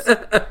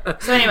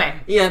honest. So anyway...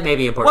 Yeah,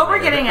 maybe important. What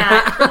we're getting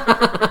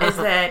at is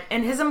that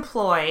in his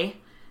employ...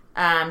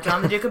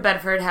 John the Duke of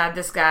Bedford had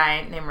this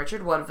guy named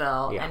Richard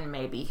Woodville, and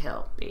maybe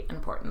he'll be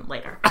important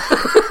later.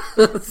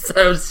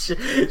 So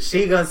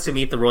she goes to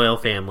meet the royal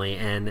family,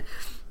 and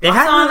they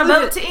had on a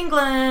boat to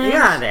England.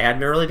 Yeah, they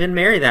hadn't really been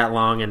married that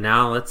long, and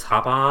now let's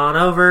hop on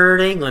over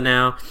to England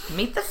now.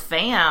 Meet the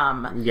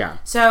fam. Yeah.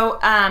 So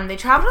they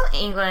travel to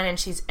England, and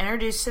she's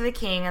introduced to the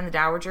king and the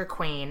dowager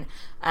queen.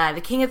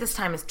 The king at this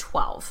time is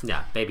 12.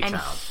 Yeah, baby child.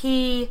 And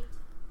he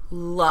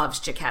loves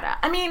Jacquetta.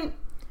 I mean...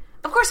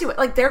 Of course he would.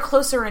 Like, they're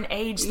closer in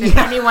age than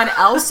anyone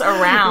else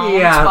around.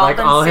 Yeah, 12 like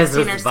and all his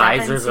 16 or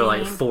advisors 17. are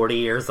like 40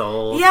 years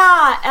old.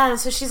 Yeah, and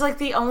so she's like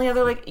the only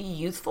other like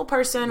youthful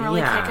person really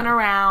Yeah. kicking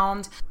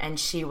around. And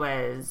she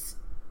was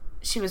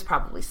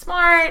probably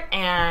smart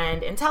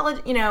and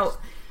intelligent. You know,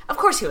 of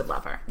course he would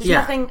love her. There's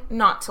nothing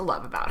not to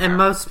love about her. And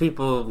most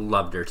people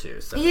loved her too.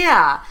 So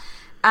yeah,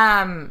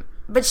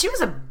 but she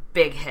was a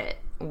big hit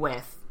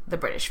with the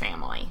British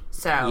family.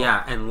 So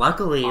yeah, and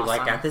luckily, awesome.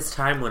 like at this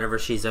time, whenever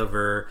she's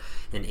over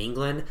in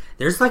England,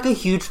 there's like a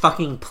huge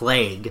fucking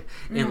plague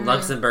in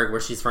Luxembourg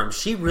where she's from.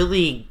 She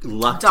really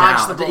lucked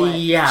Dodged out. the bullet.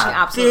 Yeah, she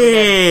absolutely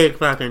big did.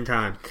 Fucking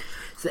time.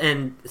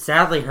 And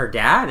sadly, her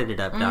dad ended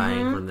up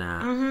dying from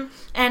that. Mm-hmm.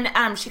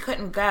 And she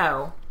couldn't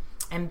go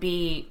and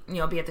be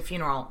at the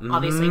funeral.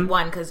 Obviously,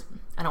 one, because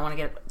I don't want to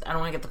get the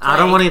plague. I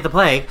don't want to get the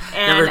plague.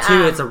 And, number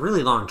two, it's a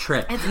really long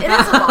trip. It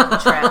is a long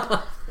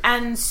trip.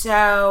 And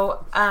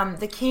so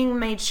the king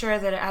made sure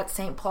that at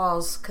St.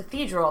 Paul's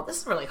Cathedral,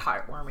 this is really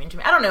heartwarming to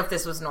me. I don't know if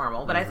this was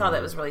normal, but I thought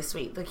that was really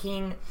sweet. The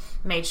king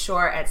made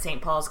sure at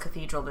St. Paul's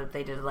Cathedral that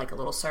they did like a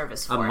little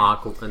service for a him.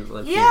 mock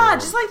Yeah,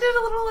 just like did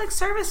a little like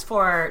service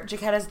for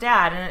Jacquetta's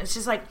dad. And it's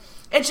just like,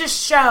 it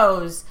just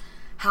shows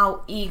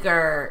how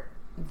eager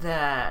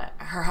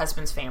her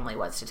husband's family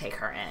was to take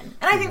her in.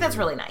 And I think that's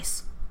really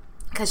nice.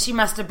 Because she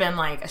must have been,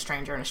 like, a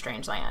stranger in a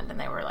strange land, and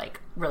they were, like,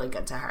 really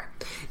good to her.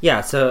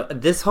 Yeah, so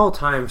this whole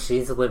time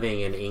she's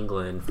living in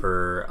England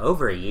for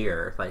over a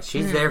year. Like,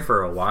 she's there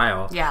for a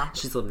while. Yeah.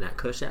 She's living that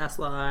cush-ass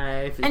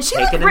life. And she,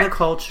 taking like, in the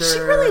culture.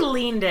 She really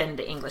leaned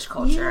into English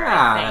culture,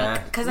 I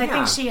think. Because I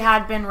think she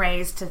had been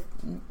raised to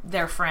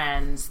their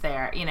friends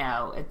there. You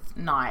know, it's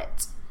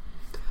not...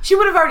 She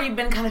would have already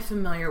been kind of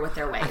familiar with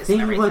their ways. I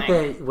think and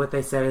everything. what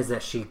they said is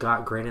that she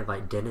got granted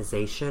like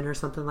denization or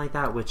something like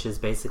that, which is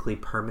basically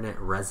permanent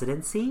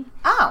residency.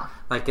 Oh,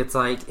 like it's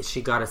like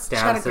she got a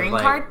status green of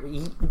like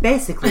card?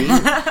 Basically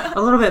a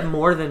little bit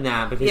more than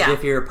that because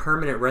if you're a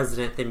permanent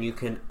resident, then you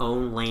can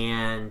own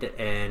land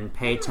and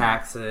pay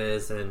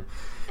taxes and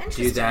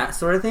do that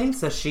sort of thing.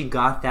 So she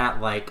got that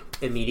like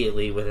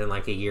immediately within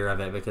like a year of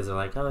it because they're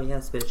like, oh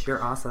yes, bitch,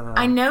 you're awesome.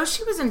 I know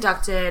she was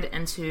inducted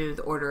into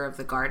the Order of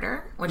the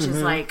Garter, which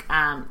is like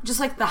just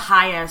like the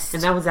highest.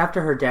 And that was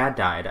after her dad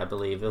died, I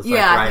believe. It was like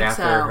right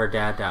after her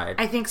dad died.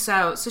 I think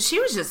so. So she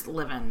was just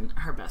living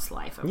her best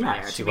life over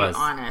there, to be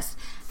honest.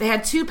 They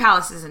had 2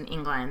 palaces in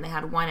England. They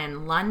had one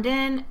in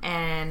London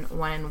and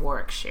one in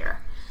Warwickshire.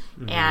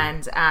 Mm-hmm.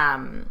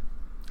 And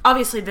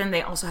obviously then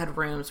they also had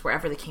rooms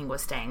wherever the king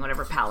was staying,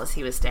 whatever palace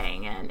he was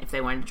staying in. If they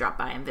wanted to drop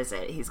by and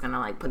visit, he's going to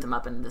like put them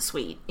up in the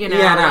suite. You know?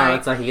 Yeah, no,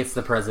 it's like he gets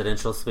the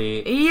presidential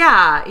suite.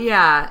 Yeah.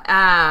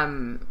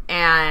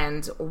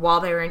 And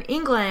while they were in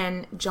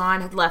England,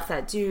 John had left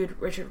that dude,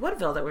 Richard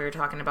Woodville, that we were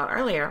talking about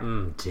earlier.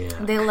 Dick.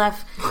 They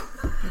left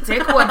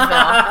Dick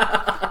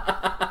Woodville.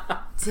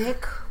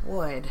 Dick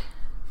Woodville.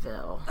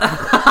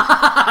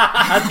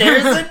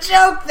 There's a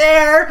joke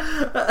there.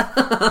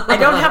 I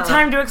don't have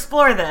time to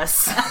explore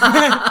this.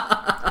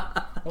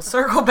 We'll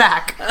circle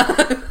back.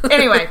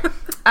 Anyway,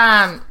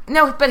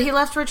 no, but he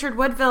left Richard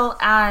Woodville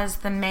as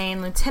the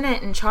main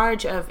lieutenant in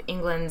charge of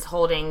England's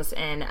holdings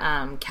in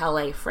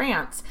Calais,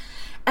 France.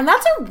 And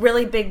that's a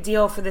really big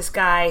deal for this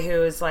guy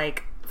who is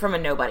like from a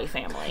nobody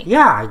family.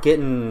 Yeah,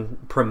 getting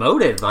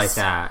promoted like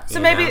that. So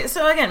maybe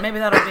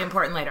that'll be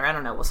important later. I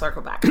don't know. We'll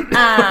circle back.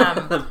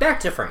 Back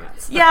to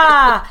France.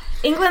 Yeah.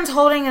 England's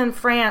holding in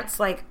France,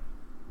 like,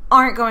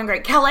 aren't going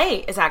great.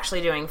 Calais is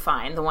actually doing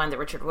fine, the one that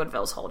Richard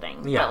Woodville's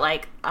holding. Yeah. But,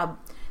 like,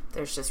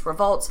 there's just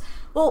revolts.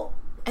 Well,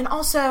 and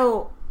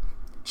also,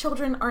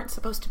 children aren't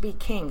supposed to be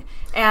king.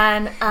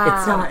 And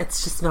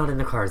it's just not in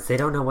the cards. They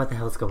don't know what the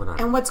hell's going on.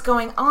 And what's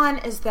going on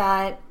is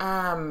that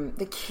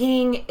the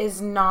king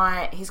is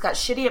not, he's got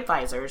shitty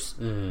advisors.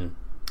 Mm-hmm.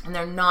 And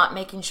they're not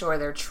making sure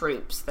their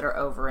troops that are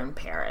over in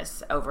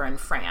Paris, over in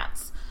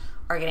France,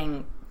 are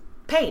getting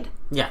paid.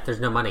 Yeah, there's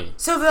no money.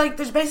 So, like,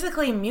 there's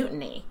basically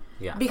mutiny.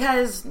 Yeah.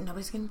 Because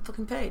nobody's getting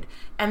fucking paid.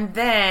 And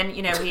then,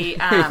 you know, he...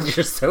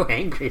 You're so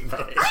angry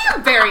about it. I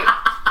am very...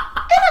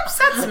 It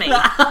upsets me.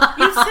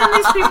 You send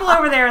these people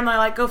over there and they're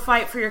like, go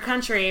fight for your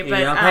country, but...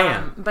 You don't pay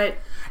them. But...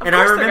 And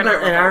I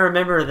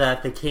remember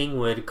that the king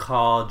would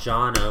call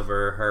John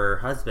over, her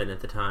husband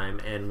at the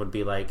time, and would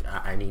be like,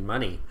 I need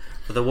money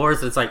for the wars.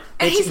 And it's like,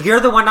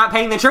 you're the one not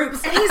paying the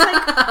troops. And he's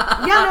like,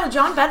 yeah, no,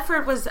 John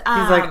Bedford was... he's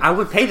like, I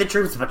would pay the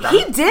troops, but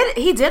he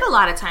did a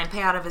lot of time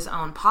pay out of his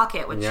own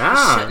pocket, which he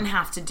shouldn't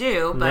have to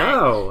do,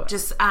 but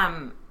just...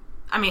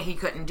 I mean, he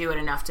couldn't do it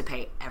enough to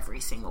pay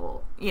every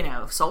single, you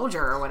know,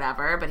 soldier or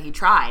whatever, but he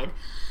tried.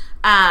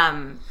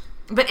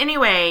 But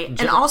anyway,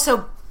 and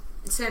also,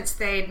 since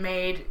they'd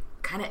made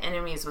kind of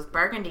enemies with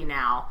Burgundy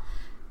now,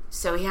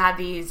 so he had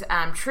these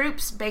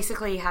troops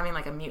basically having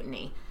like a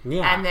mutiny.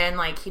 Yeah. And then,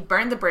 like, he'd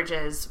burn the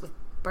bridges with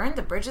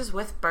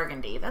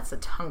Burgundy. That's a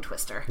tongue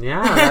twister.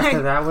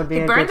 Yeah, that would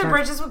be he burned the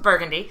bridges with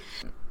Burgundy.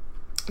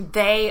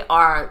 They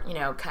are, you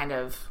know, kind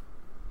of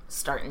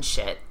starting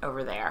shit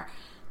over there.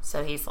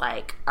 So he's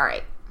like, all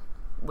right,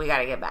 we got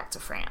to get back to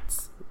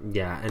France.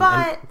 Yeah, and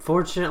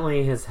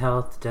unfortunately his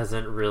health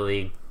doesn't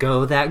really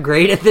go that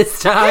great at this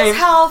time. His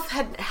health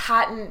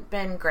hadn't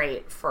been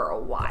great for a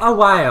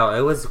while.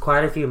 It was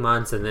quite a few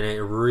months, and then it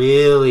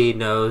really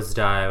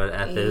nosedived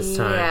at this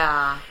time.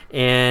 Yeah.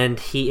 And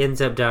he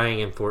ends up dying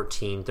in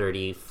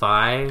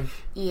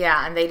 1435.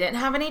 Yeah, and they didn't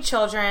have any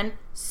children.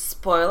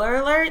 Spoiler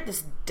alert,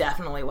 this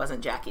definitely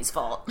wasn't Jackie's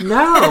fault.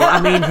 No,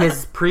 I mean,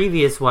 his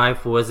previous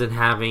wife wasn't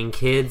having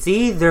kids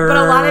either. But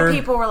a lot of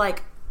people were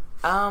like,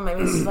 oh,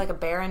 maybe this is like a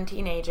barren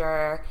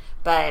teenager.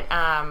 But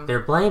they're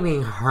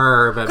blaming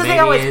her, but maybe they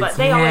always it's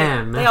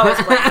him. They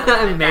always blame the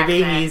woman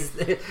maybe back he's.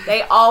 Then.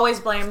 They always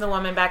blame the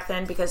woman back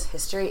then because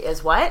history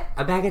is what?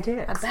 A bag of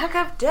dicks. A bag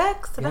of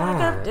dicks. A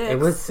bag of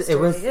dicks. It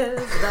was a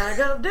bag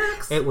of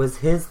dicks. It was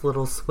his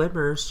little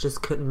swimmers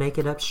just couldn't make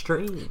it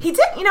upstream. He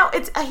did. You know,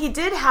 he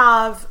did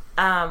have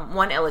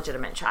one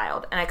illegitimate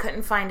child, and I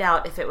couldn't find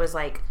out if it was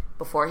like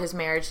before his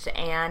marriage to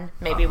Anne,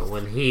 maybe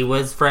when he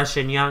was fresh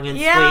and young and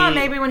sweet.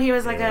 Maybe when he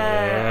was like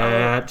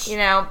you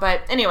know.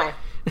 But anyway.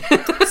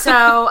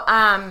 So,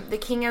 the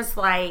king is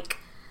like,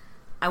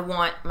 I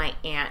want my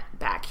aunt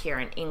back here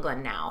in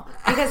England now.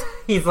 Because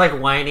he's like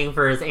whining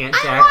for his Aunt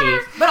Jackie.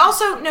 But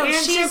also, no, Aunt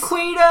she's...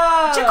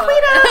 Jacquetta!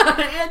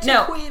 Aunt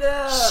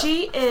Jacquetta!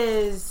 She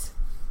is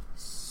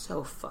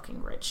so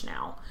fucking rich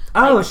now.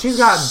 Oh, like, she's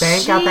got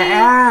bank out the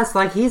ass.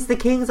 Like, he's the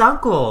king's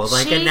uncle.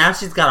 Like, and now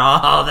she's got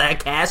all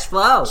that cash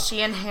flow.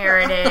 She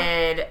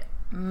inherited...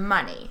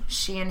 money.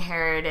 She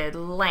inherited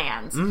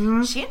lands.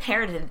 Mm-hmm. She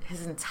inherited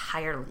his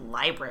entire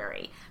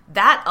library.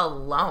 That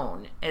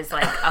alone is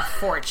like a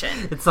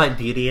fortune. It's like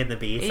Beauty and the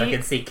Beast. I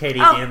can see Katie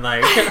being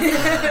like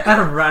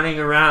running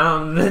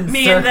around in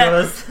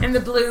circles. In the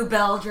blue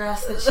bell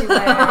dress that she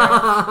wears.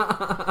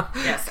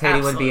 Yes, Katie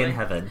absolutely. would be in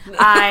heaven.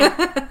 I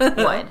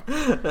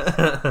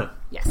would.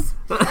 Yes.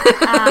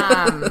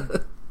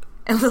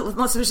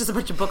 Unless it was just a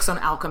bunch of books on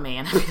alchemy,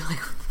 and I'd be like,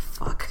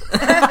 fuck.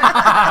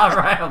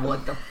 Right,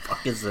 what the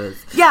fuck is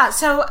this? Yeah,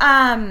 so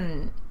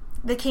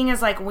the king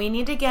is like, we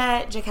need to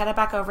get Jacquetta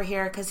back over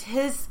here because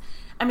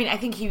I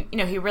think he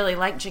really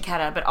liked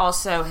Jacquetta, but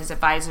also his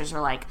advisors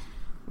are like,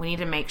 we need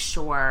to make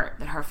sure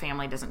that her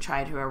family doesn't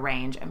try to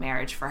arrange a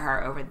marriage for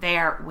her over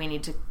there. We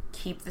need to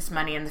keep this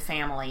money in the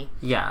family.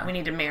 Yeah. We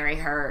need to marry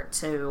her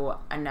to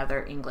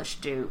another English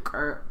duke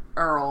or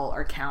earl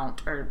or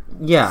count or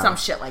some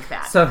shit like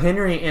that. So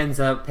Henry ends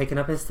up picking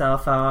up his cell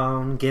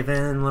phone,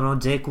 giving little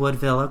Dick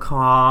Woodville a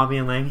call,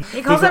 being like...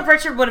 He calls up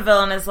Richard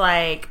Woodville and is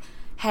like,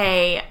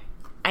 hey,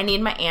 I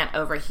need my aunt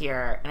over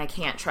here, and I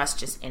can't trust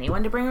just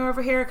anyone to bring her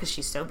over here because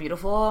she's so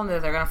beautiful and they're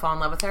going to fall in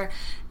love with her.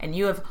 And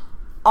you have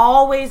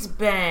always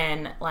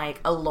been, like,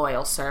 a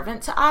loyal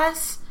servant to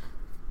us,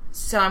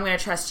 so I'm going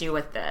to trust you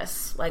with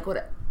this. Like,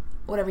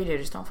 whatever you do,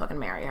 just don't fucking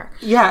marry her.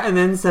 Yeah, and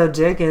then so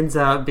Dick ends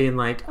up being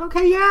like,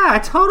 okay,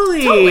 yeah,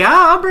 totally. Yeah,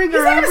 I'll bring her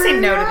over. He's not going to say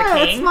no to the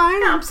king. It's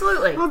fine. Yeah,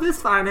 absolutely. Oh,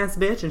 this fine-ass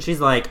bitch. And she's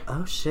like,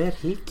 oh, shit,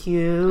 he's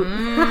cute.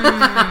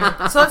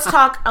 So let's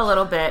talk a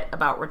little bit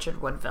about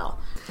Richard Woodville.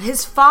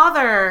 His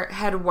father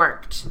had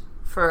worked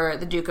for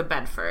the Duke of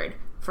Bedford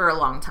for a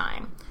long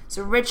time.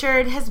 So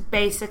Richard has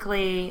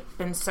basically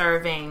been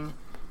serving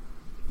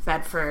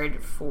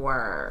Bedford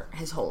for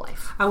his whole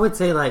life. I would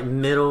say like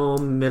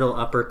middle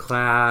upper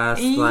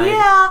class. Like,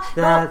 yeah,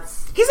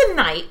 that's he's a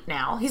knight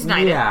now. He's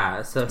knighted.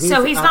 Yeah, so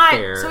he's not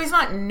there. So he's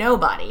not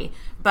nobody,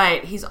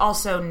 but he's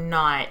also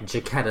not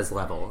Jacquetta's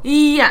level.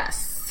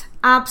 Yes,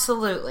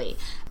 absolutely.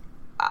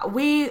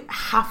 We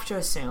have to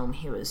assume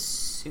he was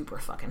super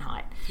fucking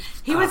hot.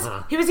 He was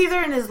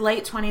either in his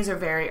late 20s or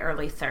very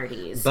early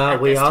 30s. But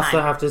we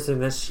also have to assume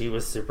that she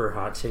was super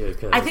hot too.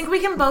 I think we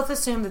can both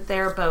assume that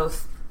they're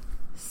both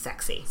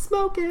sexy.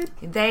 Smoking.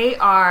 They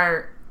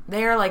are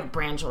like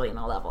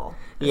Brangelina level.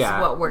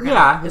 Yeah. What we're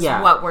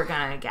gonna what we're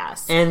gonna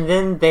guess. And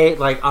then they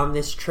like on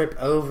this trip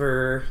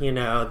over,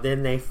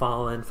 then they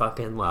fall in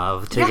fucking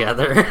love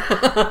together.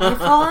 They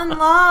fall in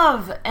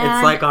love. And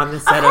it's like on the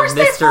set of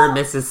Mr. and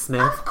Mrs.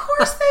 Smith. Of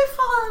course they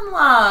fall in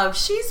love.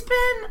 She's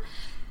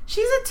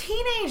a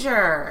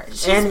teenager.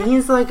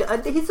 He's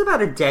like he's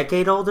about a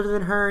decade older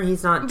than her.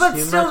 He's not but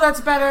too still much. That's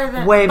better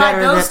than way by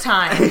better those than,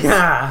 times.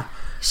 Yeah.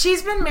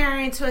 She's been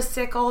married to a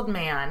sick old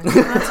man.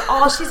 That's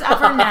all she's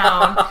ever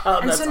known.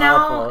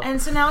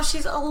 And so now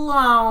she's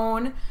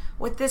alone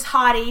with this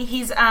hottie.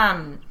 He's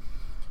an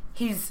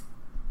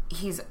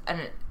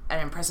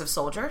impressive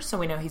soldier, so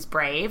we know he's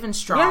brave and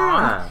strong.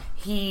 Yeah.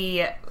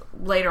 He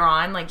later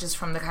on, like just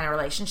from the kind of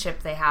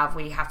relationship they have,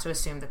 we have to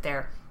assume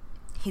that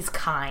he's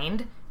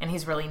kind and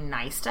he's really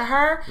nice to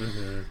her.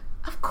 Mm-hmm.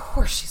 Of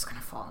course she's going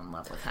to fall in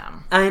love with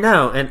him. I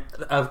know. And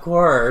of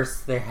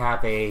course they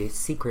have a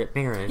secret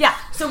marriage. Yeah.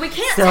 So we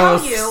can't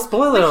tell you.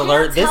 Spoiler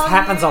alert, this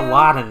happens a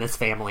lot in this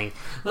family.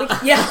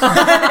 Yeah.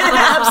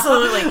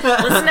 Absolutely.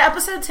 Listen to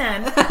episode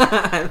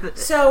 10.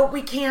 So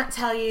we can't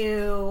tell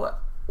you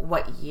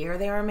what year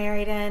they were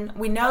married in.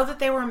 We know that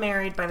they were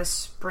married by the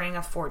spring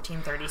of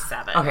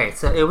 1437. Okay,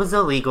 so it was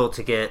illegal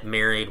to get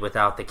married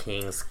without the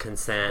king's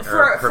consent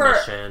or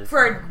permission.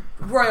 For a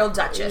royal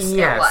duchess,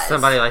 yes, it was.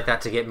 Somebody like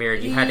that to get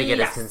married, you had to get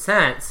his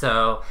consent,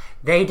 so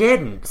they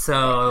didn't.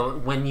 So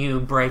when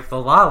you break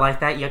the law like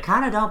that, you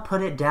kind of don't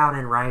put it down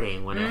in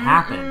writing when it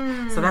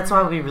happened. So that's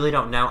why we really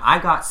don't know. I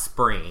got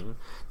spring.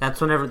 That's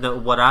whenever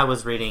what I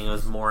was reading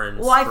was more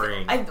in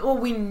spring.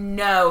 We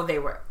know they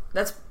were...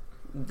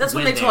 That's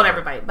what they told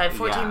everybody by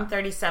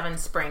 1437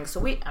 spring. So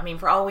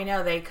for all we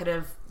know, they could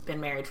have been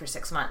married for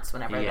 6 months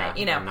whenever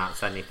they, not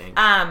said anything.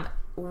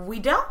 We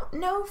don't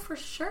know for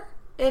sure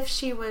if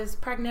she was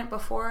pregnant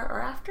before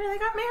or after they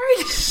got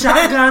married.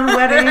 Shotgun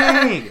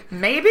wedding!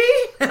 Maybe?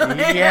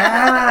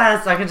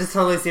 Yes! I can just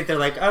totally see if they're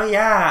like, oh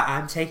yeah,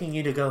 I'm taking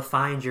you to go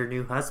find your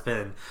new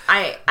husband.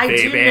 I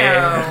do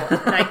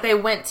know, like, they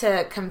went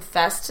to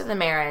confess to the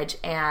marriage,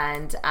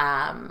 and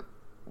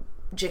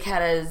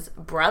Jacquetta's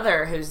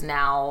brother, who's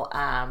now,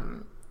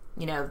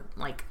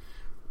 like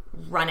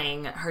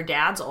running her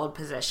dad's old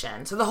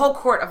position. So the whole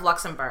court of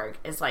Luxembourg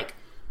is like,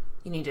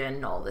 you need to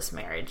annul this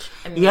marriage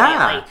immediately.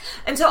 Yeah.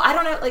 And so I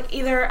don't know, like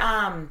either,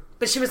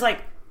 but she was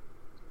like,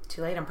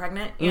 too late, I'm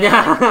pregnant.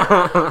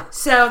 Yeah.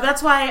 So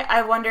that's why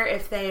I wonder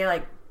if they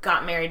like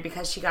got married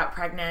because she got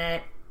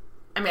pregnant.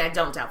 I mean, I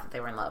don't doubt that they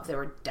were in love. They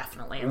were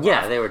definitely in love.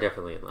 Yeah, they were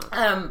definitely in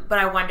love. But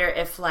I wonder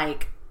if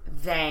like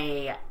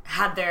they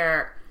had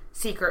their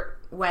secret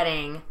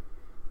wedding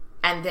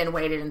and then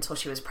waited until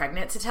she was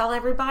pregnant to tell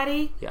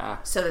everybody. Yeah.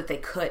 So that they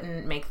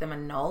couldn't make them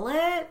annul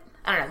it.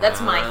 I don't know. That's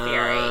my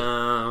theory.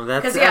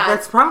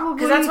 That's probably...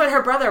 Because that's what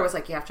her brother was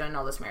like, you have to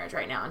annul this marriage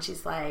right now. And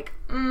she's like,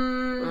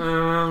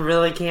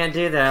 really can't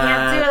do that.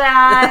 Can't do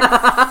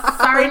that.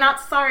 Sorry, not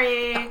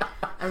sorry.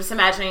 I'm just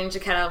imagining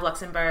Jacquetta of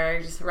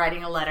Luxembourg just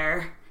writing a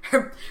letter.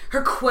 Her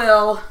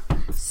quill.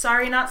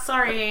 Sorry, not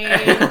sorry.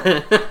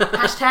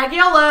 Hashtag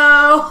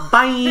YOLO.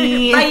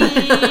 Bye.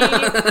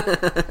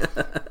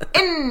 Bye.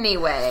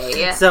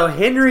 Anyway. So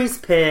Henry's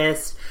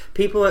pissed.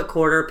 People at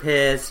court are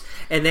pissed.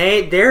 And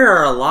there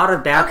are a lot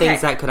of bad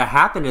things that could have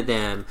happened to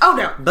them. Oh,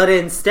 no. But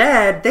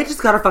instead, they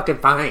just got a fucking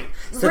fine.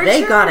 So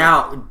they got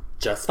out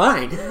just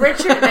fine. They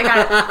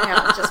got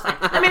out just fine.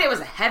 I mean, it was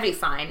a heavy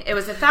fine. It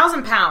was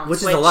 £1,000. Which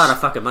is a lot of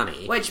fucking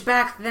money. Which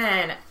back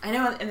then, I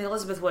know in the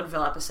Elizabeth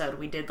Woodville episode,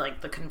 we did like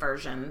the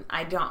conversion.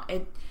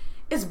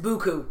 It's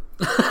buku.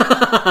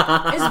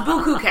 It's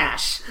buku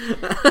cash.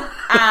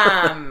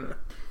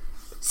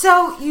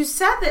 So you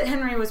said that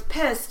Henry was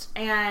pissed,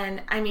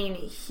 and I mean,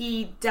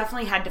 he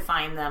definitely had to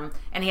find them,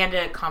 and he had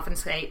to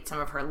confiscate some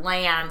of her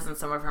lands and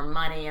some of her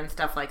money and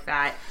stuff like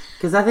that.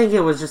 Because I think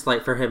it was just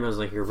like, for him, it was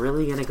like, you're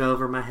really going to go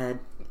over my head?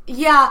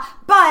 Yeah,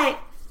 but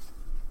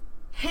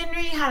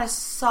Henry had a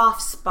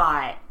soft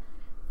spot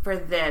for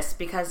this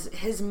because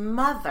his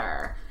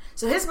mother...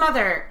 So his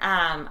mother,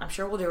 I'm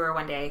sure we'll do her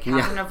one day,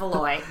 Catherine of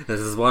Valois.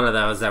 This is one of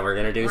those that we're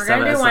going to do. We're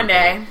going to do one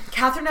day.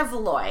 Catherine of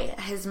Valois,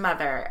 his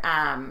mother.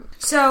 After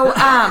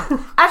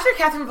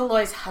Catherine of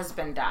Valois'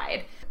 husband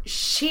died,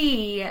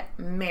 she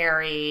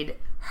married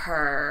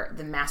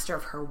the master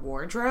of her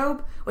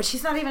wardrobe, which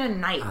he's not even a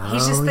knight.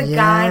 He's just the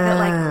guy that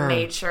like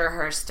made sure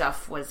her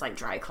stuff was like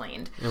dry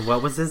cleaned. And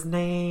what was his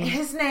name?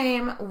 His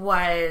name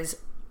was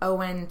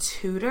Owen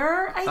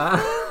Tudor, I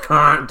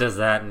think. Does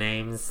that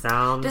name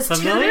sound familiar? Does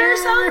Tudor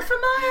sound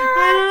familiar?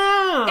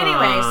 I don't know.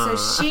 Anyway,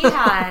 so she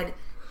had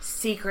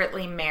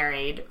secretly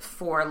married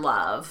for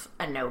love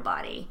a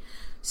nobody.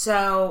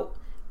 So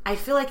I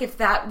feel like if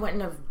that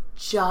wouldn't have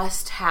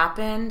just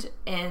happened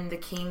in the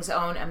king's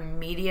own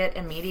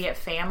immediate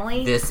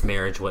family, this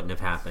marriage wouldn't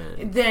have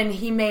happened. Then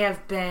he may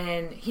have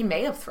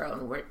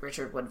thrown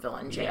Richard Woodville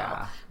in jail.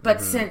 Yeah. But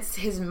since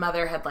his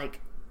mother had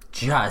like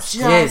just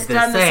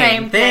done the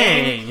same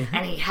thing,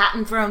 and he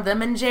hadn't thrown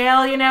them in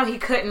jail, he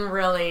couldn't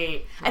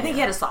really... I think he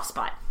had a soft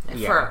spot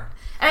for...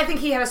 And I think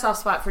he had a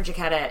soft spot for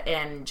Jacquetta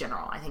in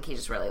general. I think he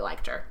just really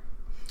liked her.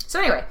 So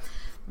anyway,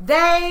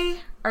 they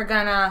are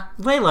gonna...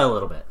 Lay low a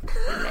little bit.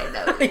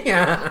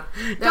 Yeah.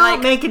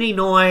 Don't make any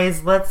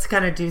noise. Let's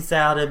kind of deuce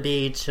out and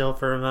be chill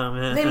for a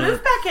moment. They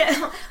move back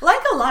in...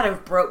 Like a lot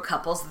of broke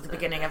couples at the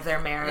beginning of their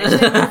marriage,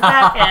 they move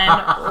back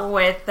in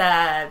with...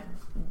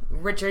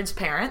 Richard's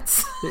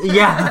parents.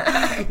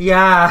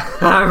 Yeah.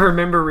 I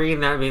remember reading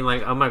that and being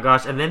like, oh my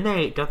gosh. And then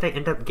don't they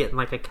end up getting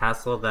like a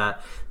castle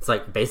that it's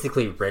like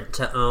basically rent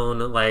to own?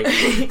 Like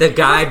the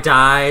guy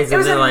dies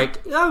and they're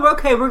like, oh,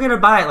 okay, we're gonna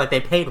buy it. Like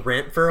they paid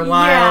rent for a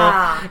while.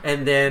 Yeah.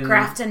 And then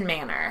Grafton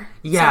Manor.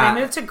 Yeah. So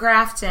they moved to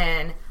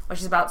Grafton,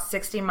 which is about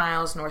 60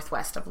 miles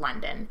northwest of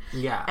London.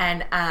 Yeah.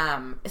 And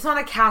it's not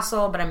a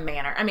castle, but a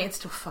manor. I mean, it's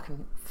still a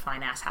fucking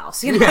fine-ass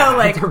house, like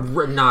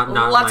not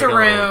lots like of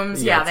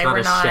rooms. Yeah, they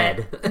were not.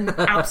 Shed.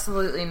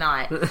 Absolutely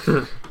not.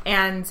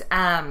 And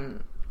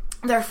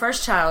their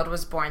first child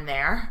was born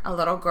there, a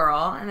little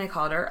girl, and they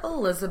called her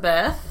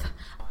Elizabeth.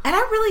 And I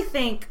really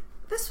think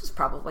this was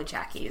probably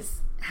Jackie's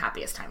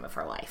happiest time of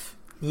her life.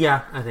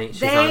 Yeah, I think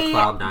she's on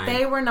cloud nine.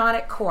 They were not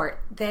at court.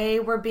 They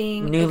were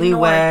being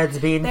newlyweds,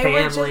 being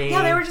family.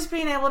 They were just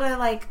being able to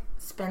like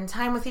spend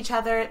time with each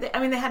other. They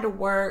had to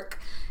work,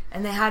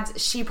 and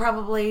she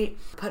probably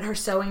put her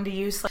sewing to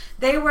use.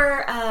 They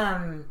were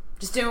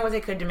just doing what they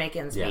could to make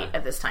ends meet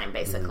at this time,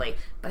 basically.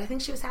 Mm-hmm. But I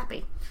think she was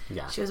happy.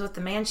 Yeah, she was with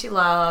the man she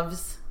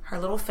loves, her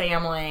little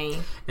family,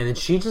 and then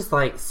she just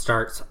like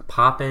starts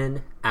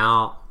popping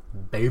out.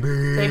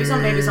 Babies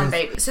on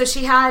babies. So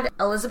she had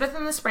Elizabeth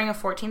in the spring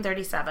of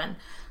 1437.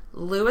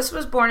 Louis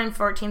was born in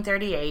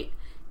 1438.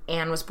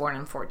 Anne was born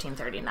in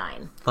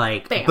 1439.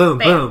 Like, bam, boom,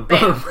 bam, boom,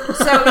 bam. boom.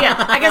 So,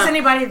 yeah, I guess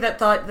anybody that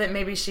thought that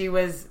maybe she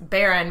was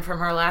barren from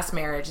her last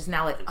marriage is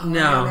now like, oh,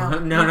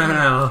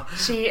 no.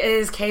 She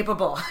is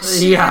capable.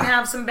 She can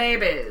have some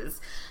babies.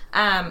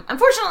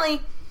 Unfortunately,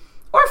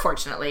 or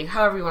fortunately,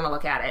 however you want to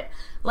look at it,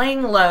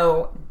 laying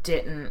low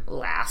didn't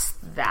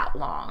last that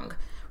long.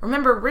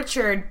 Remember,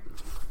 Richard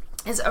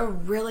is a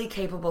really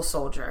capable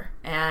soldier,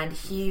 and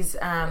he's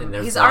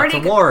already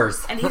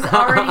wars, and he's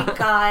already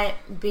got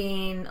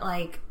being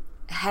like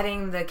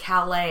heading the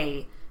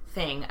Calais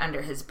thing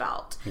under his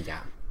belt.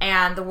 Yeah,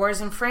 and the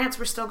wars in France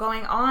were still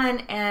going on,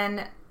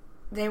 and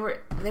they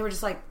were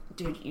just like,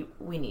 dude,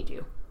 we need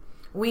you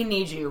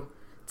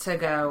to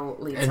go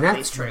lead some of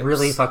these troops. And that's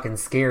really fucking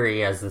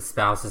scary as the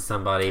spouse of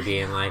somebody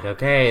being like,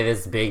 okay,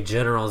 this big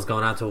general's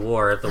going out to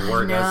war. If the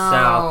war goes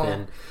south,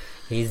 and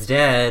he's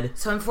dead.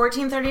 So in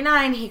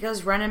 1439, he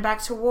goes running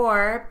back to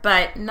war,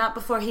 but not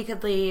before he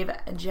could leave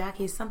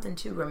Jackie something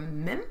to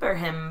remember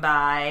him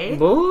by.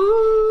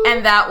 Ooh.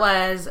 And that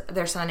was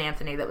their son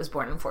Anthony that was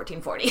born in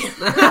 1440.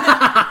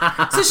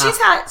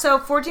 So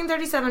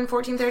 1437,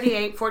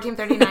 1438,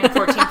 1439,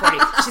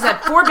 1440. She's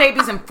had 4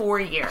 babies in 4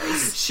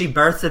 years. She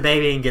births a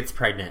baby and gets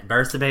pregnant.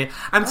 Births a baby.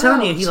 I'm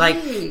telling you, he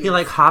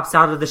hops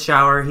out of the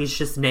shower, he's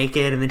just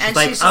naked, and then she's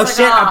like, oh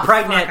shit, I'm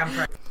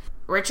pregnant.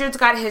 Richard's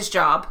got his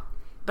job.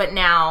 But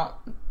now,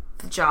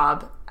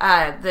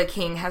 the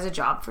king has a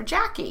job for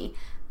Jackie.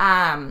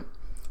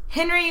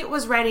 Henry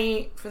was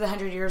ready for the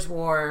 100 Years'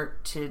 War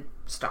to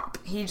stop.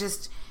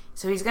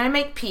 So he's going to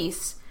make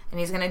peace, and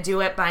he's going to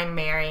do it by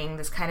marrying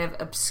this kind of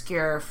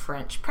obscure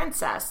French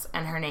princess,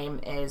 and her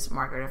name is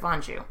Margaret of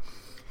Anjou.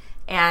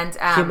 And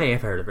you may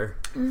have heard of her.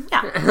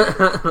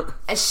 Yeah.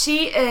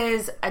 She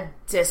is a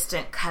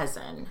distant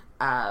cousin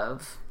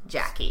of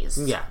Jackie's.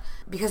 Yeah.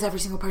 Because every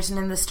single person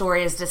in this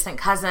story is distant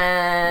cousins.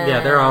 Yeah,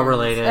 they're all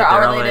related. They're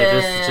all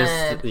related.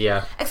 Just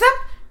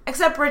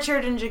Except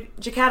Richard and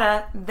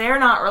Jacquetta, they're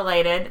not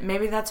related.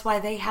 Maybe that's why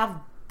they have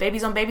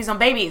babies on babies on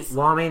babies.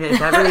 Well, I mean,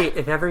 if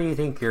ever you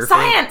think your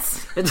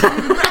science, if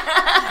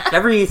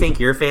ever you think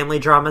your family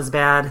drama's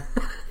bad,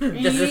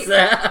 this is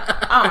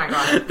oh my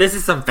god, this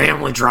is some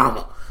family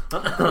drama.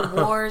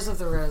 Wars of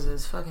the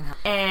Roses, fucking hell.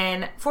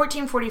 In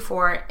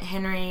 1444,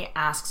 Henry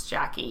asks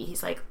Jackie.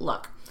 He's like,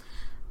 "Look,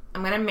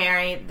 I'm gonna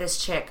marry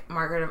this chick,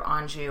 Margaret of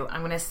Anjou.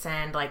 I'm gonna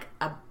send like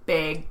a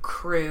big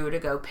crew to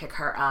go pick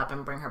her up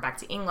and bring her back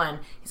to England."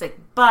 He's like,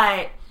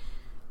 "But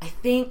I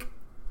think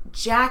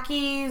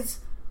Jackie's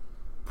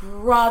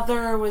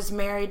brother was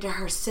married to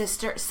her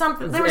sister.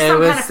 Something there was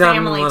some kind of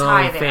family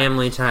tie there.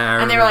 Family tie,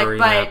 and they were like,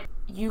 but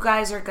you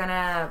guys are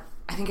gonna.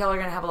 I think y'all are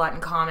gonna have a lot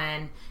in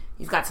common.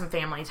 You've got some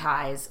family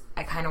ties.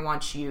 I kind of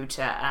want you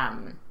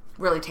to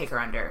really take her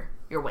under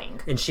your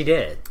wing." And she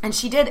did. And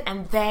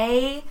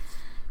they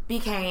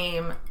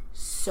became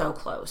so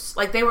close.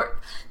 Like they were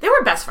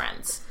best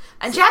friends.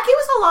 And Jackie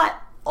was a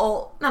lot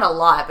old, not a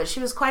lot, but she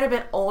was quite a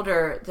bit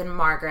older than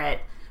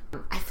Margaret.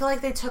 I feel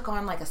like they took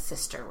on like a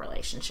sister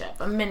relationship,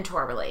 a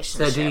mentor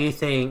relationship. So do you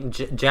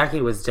think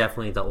Jackie was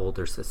definitely the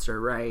older sister,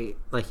 right?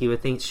 Like you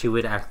would think she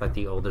would act like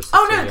the older sister.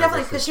 Oh no,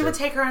 definitely, because she would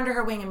take her under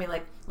her wing and be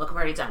like, "Look, I've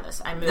already done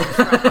this. I moved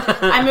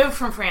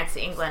from France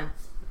to England.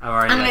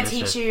 I'm going to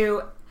teach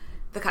you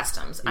the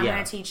customs. I'm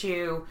going to teach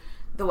you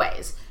the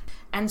ways."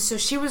 And so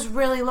she was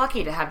really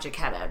lucky to have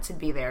Jacquetta to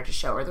be there to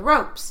show her the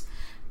ropes.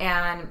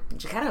 And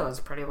Jacquetta was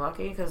pretty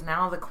lucky because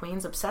now the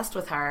queen's obsessed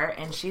with her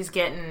and she's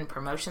getting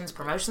promotions.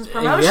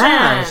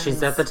 Yeah,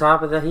 she's at the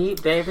top of the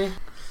heap, baby.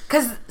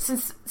 Because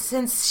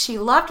since she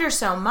loved her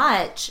so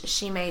much,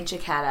 she made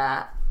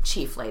Jacquetta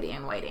chief lady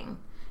in waiting.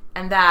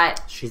 And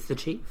that... She's the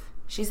chief.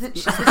 She's the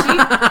chief?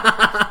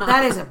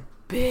 That is a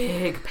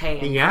big pay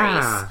increase.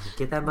 Yeah,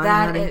 get that money,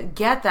 honey.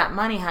 Get that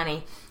money,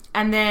 honey.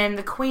 And then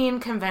the queen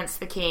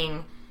convinced the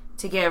king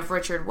to give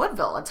Richard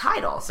Woodville a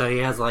title. So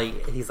he's like,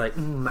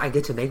 I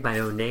get to make my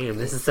own name.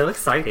 This is so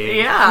exciting.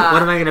 Yeah.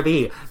 What am I going to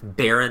be?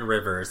 Baron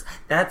Rivers.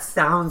 That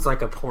sounds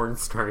like a porn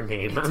star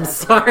name. I'm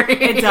sorry.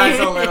 It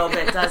does a little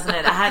bit, doesn't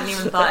it? I hadn't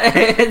even thought.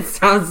 It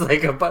sounds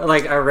like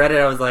I read it.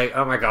 I was like,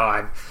 oh my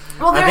god.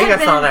 Well, I think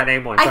I saw that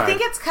name one time. I think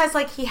it's because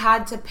like he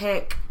had to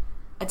pick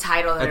a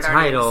title that had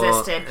already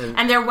existed,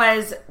 and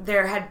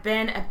there had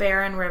been a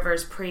Baron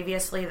Rivers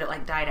previously that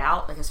like died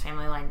out, like his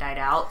family line died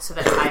out, so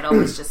that title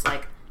was just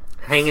like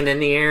hanging in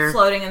the air,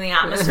 floating in the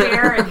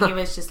atmosphere, and he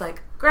was just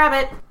like, grab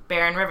it,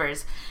 Baron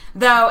Rivers.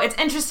 Though it's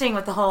interesting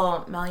with the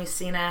whole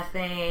Melusina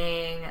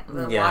thing,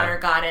 the water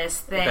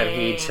goddess thing, that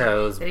he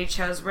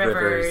chose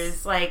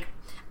Rivers. Like,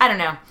 I don't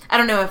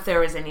know if there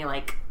was any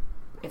like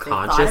if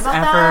conscious they thought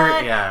about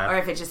effort, that, or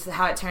if it's just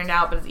how it turned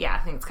out. But yeah, I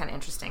think it's kind of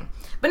interesting.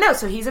 But no,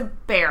 so he's a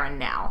baron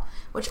now,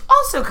 which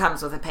also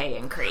comes with a pay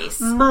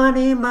increase.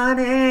 Money.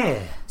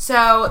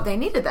 So they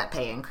needed that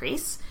pay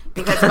increase.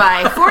 Because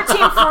by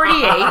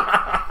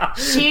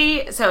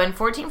 1448, in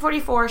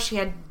 1444 she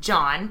had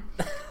John.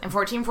 In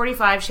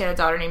 1445 she had a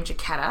daughter named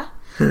Jacquetta.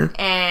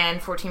 And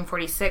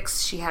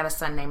 1446 she had a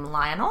son named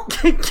Lionel.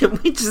 Can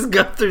we just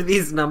go through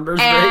these numbers?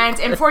 And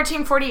in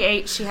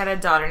 1448 she had a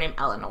daughter named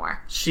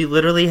Eleanor. She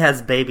literally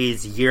has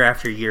babies year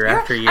after year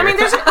after year. I mean,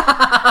 there is a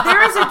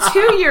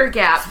 2-year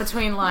gap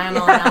between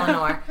Lionel and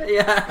Eleanor.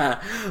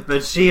 Yeah,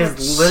 but she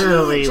is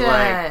literally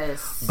like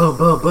boom,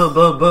 boom, boom,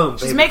 boom, boom.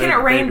 She's making it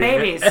rain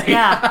babies.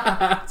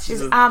 Yeah,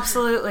 she's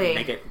absolutely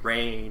make it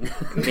rain.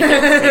 Make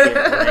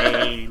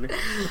it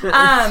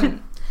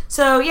rain.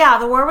 So, yeah,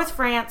 the war with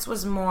France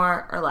was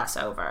more or less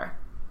over.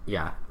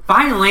 Yeah.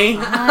 Finally!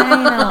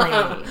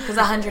 Because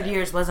 100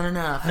 years wasn't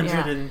enough.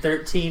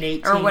 113,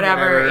 18, or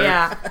whatever.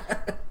 Yeah.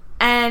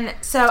 And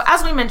so,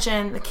 as we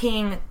mentioned, the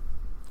king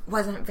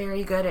wasn't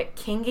very good at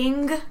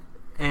kinging.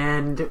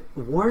 And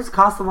wars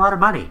cost a lot of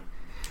money.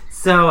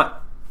 So,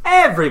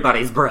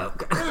 everybody's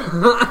broke.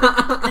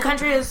 The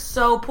country is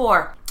so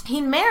poor.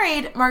 He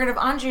married Margaret of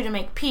Anjou to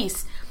make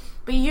peace.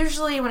 But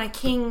usually when a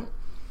king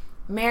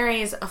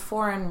marries a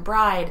foreign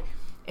bride,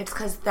 it's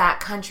because that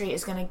country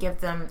is going to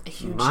give them a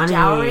huge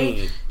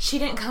dowry. She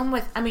didn't come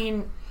with,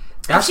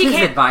 that's his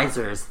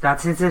advisors.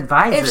 His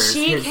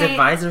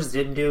advisors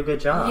didn't do a good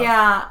job.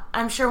 Yeah,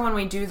 I'm sure when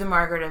we do the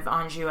Margaret of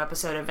Anjou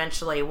episode,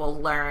 eventually we'll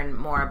learn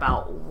more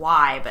about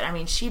why.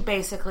 But she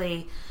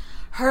basically,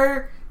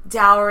 her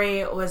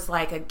dowry was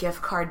like a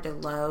gift card to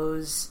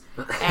Lowe's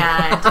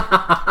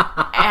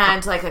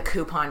and like a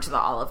coupon to the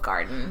Olive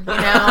Garden.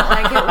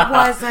 It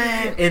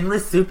wasn't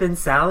endless soup and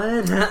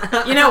salad.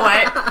 You know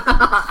what?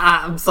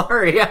 I'm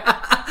sorry.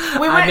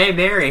 I may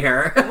marry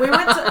her. we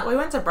went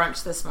to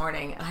brunch this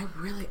morning, and I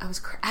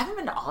haven't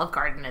been to Olive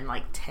Garden in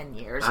like 10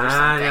 years or something.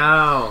 I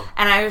know.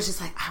 And I was just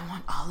like, I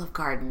want Olive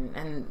Garden,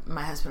 and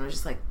my husband was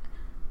just like,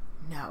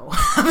 no.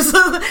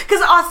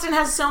 Because Austin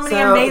has so many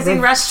amazing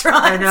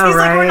restaurants. I know, He's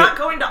right? like, we're not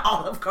going to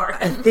Olive Garden.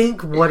 I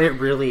think what it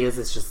really is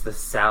just the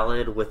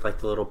salad with like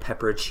the little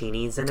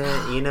pepperoncinis in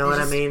it. You know what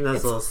I mean?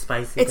 Those little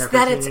spicy It's pepperoncinis.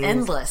 that it's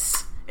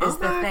endless is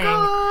the thing.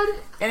 God.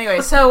 Anyway,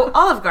 so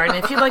Olive Garden,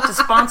 if you'd like to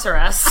sponsor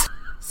us.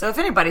 So if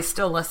anybody's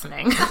still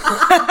listening.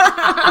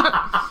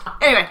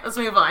 Anyway, let's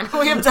move on.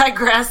 We have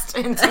digressed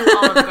into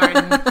Olive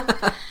Garden.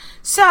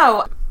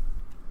 So,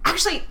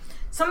 actually,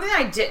 something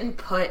I didn't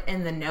put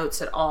in the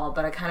notes at all,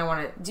 but I kind of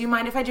want to... Do you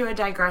mind if I do a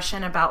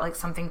digression about, like,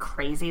 something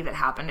crazy that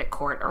happened at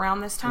court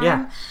around this time?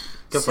 Yeah,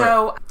 go for it.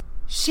 So,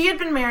 she had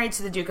been married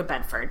to the Duke of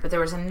Bedford, but there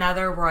was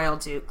another royal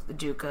duke, the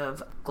Duke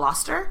of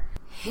Gloucester.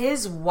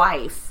 His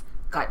wife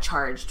got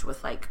charged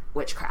with, like,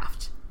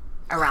 witchcraft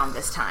around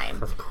this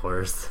time. Of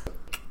course.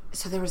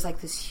 So there was, like,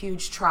 this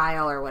huge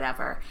trial or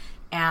whatever,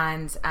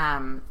 and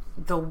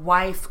the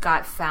wife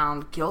got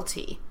found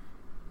guilty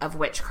of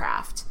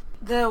witchcraft.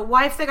 The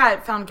wife that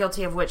got found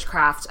guilty of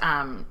witchcraft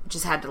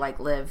just had to, like,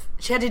 live.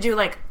 She had to do,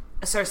 like,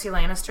 a Cersei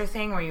Lannister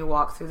thing where you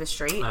walk through the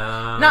street.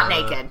 Not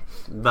naked,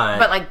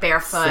 but like,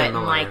 barefoot similar.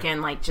 And, like,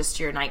 in, like, just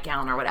your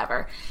nightgown or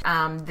whatever.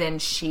 Then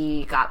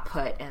she got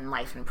put in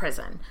life in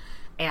prison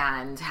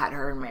and had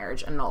her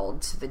marriage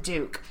annulled to the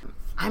Duke.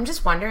 I'm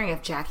just wondering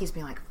if Jackie's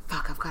being like,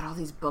 fuck, I've got all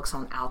these books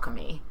on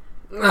alchemy.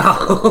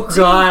 Oh,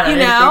 God, I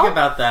didn't think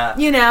about that.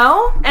 You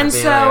know? And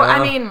so, like, oh.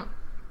 I mean...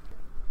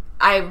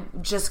 I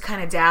just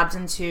kind of dabbed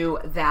into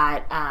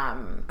that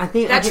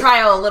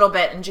trial a little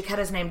bit, and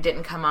Jacquetta's name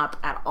didn't come up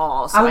at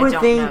all. So I would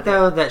think,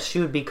 though, that she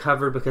would be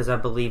covered because I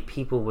believe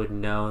people would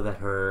know that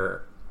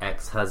her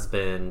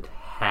ex-husband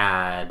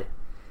had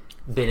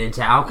been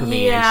into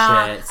alchemy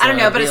and shit. So I don't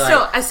know, but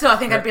I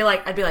think I'd be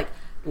like,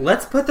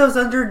 let's put those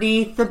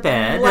underneath the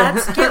bed.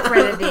 Let's get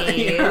rid of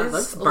these. Yeah,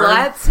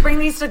 let's bring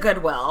these to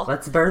Goodwill.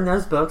 Let's burn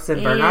those books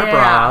and burn our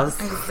bras.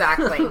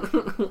 Exactly.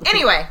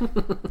 Anyway,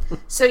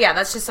 so yeah,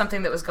 that's just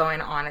something that was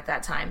going on at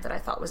that time that I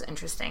thought was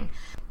interesting.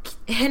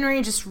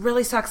 Henry just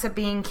really sucks at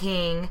being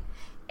king,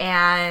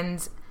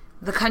 and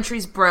the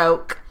country's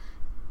broke,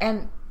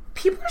 and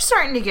people are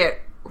starting to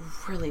get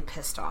really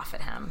pissed off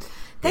at him.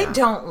 They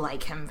don't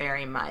like him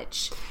very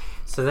much.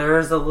 So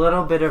there's a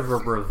little bit of a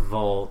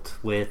revolt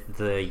with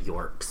the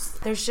Yorks.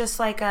 There's just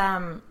like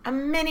a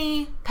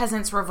mini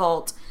peasants'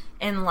 revolt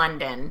in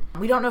London.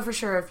 We don't know for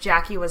sure if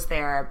Jackie was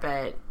there,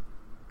 but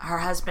her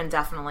husband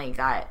definitely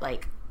got,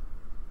 like,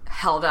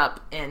 held up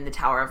in the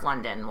Tower of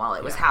London while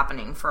it was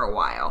happening for a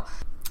while.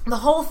 The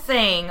whole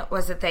thing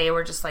was that they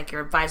were just like,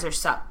 your advisors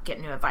suck, get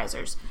new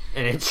advisors.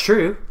 And it's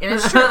true.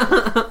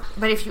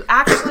 But if you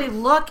actually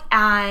look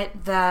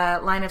at the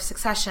line of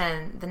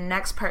succession, the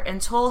next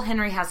until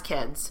Henry has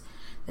kids,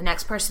 the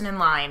next person in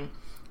line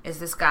is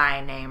this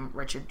guy named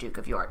Richard, Duke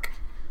of York.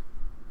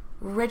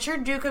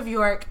 Richard, Duke of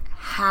York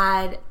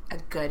had a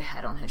good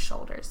head on his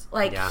shoulders.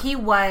 Like, he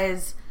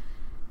was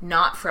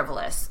not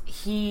frivolous.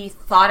 He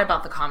thought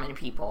about the common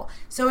people.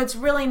 So it's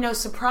really no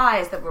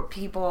surprise that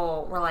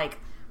people were like,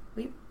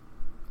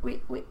 we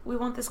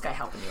want this guy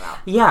helping you out.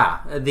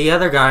 Yeah. The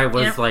other guy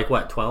was, like,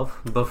 what,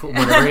 12?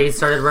 Whenever he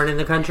started running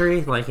the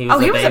country? Like, he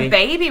was he was a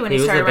baby when he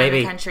started running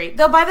the country.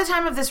 Though by the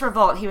time of this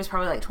revolt, he was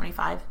probably, like,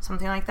 25,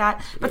 something like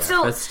that. But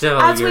still,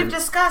 as we've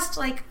discussed,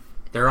 like...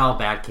 They're all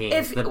bad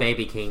kings. The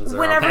baby kings are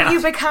all bad. Whenever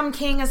you become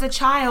king as a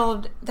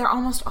child, they're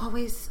almost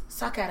always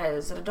suck at it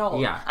as an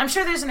adult. Yeah. I'm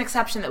sure there's an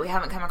exception that we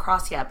haven't come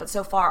across yet, but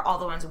so far, all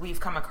the ones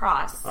we've come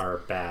across... are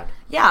bad.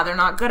 Yeah, they're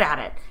not good at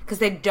it. Because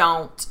they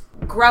don't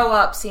grow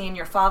up seeing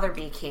your father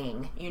be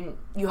king.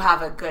 You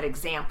have a good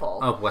example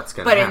of what's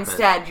going to happen. But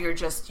instead,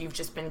 you've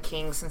just been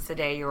king since the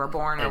day you were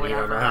born or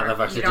whatever. You don't know how the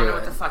fuck you don't know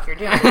what the fuck you're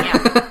doing.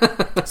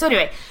 Yeah. So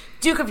anyway,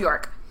 Duke of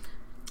York.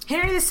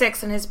 Henry VI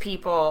and his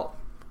people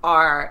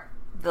are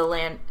the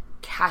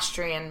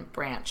Lancastrian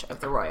branch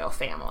of the royal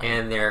family.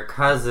 And their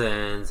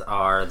cousins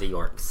are the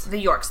Yorks. The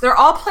Yorks. They're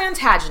all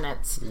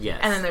Plantagenets. Yes.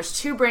 And then there's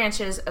two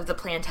branches of the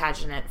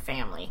Plantagenet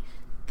family.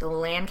 The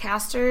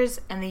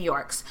Lancasters and the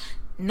Yorks.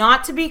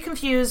 Not to be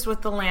confused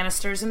with the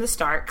Lannisters and the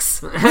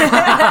Starks.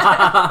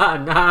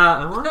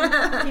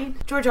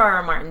 George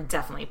R.R. Martin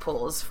definitely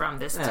pulls from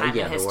this time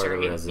in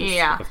history.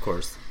 Of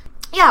course.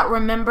 Yeah,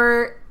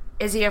 remember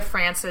Izzy of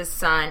France's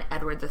son,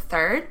 Edward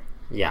III?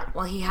 Yeah.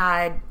 Well, he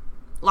had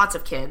lots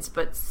of kids,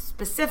 but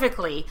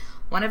specifically,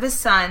 one of his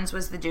sons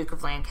was the Duke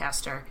of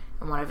Lancaster,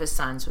 and one of his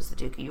sons was the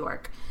Duke of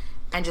York.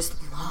 And just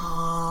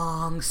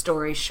long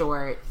story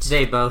short...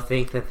 They both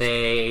think that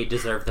they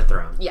deserve the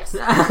throne. Yes.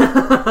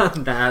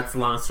 That's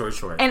long story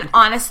short. And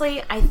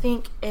honestly, I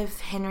think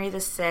if Henry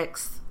VI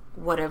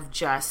would have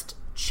just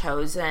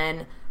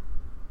chosen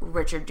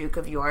Richard, Duke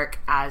of York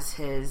as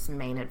his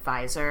main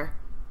advisor,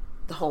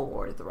 the whole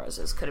War of the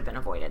Roses could have been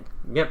avoided.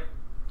 Yep.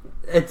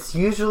 It's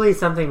usually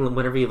something,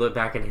 whenever you look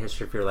back in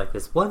history, if you're like,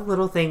 this one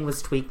little thing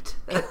was tweaked.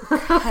 It could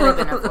have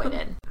been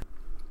avoided.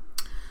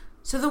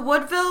 So the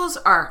Woodvilles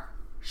are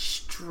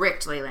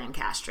strictly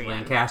Lancastrian.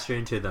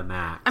 Lancastrian to the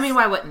max. I mean,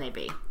 why wouldn't they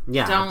be?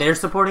 Yeah, they're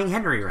supporting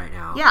Henry right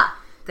now. Yeah.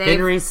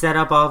 Henry set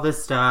up all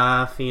this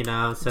stuff,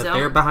 so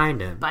they're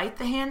behind him. Bite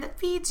the hand that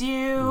feeds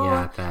you.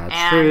 Yeah,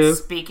 that's true. And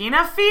speaking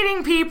of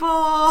feeding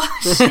people,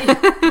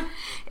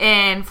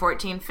 in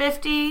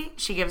 1450,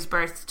 she gives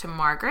birth to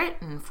Margaret.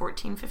 In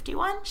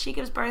 1451, she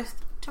gives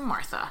birth to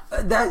Martha.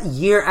 That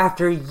year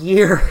after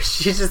year,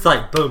 she's just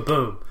like, boom,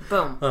 boom.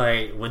 Boom.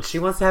 Like, when she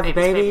wants to have a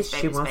baby,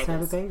 she wants to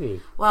have a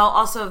baby. Well,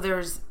 also,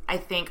 I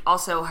think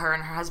also her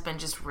and her husband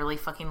just really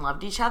fucking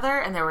loved each other,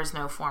 and there was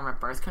no form of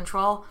birth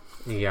control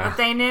that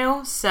they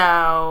knew.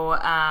 So,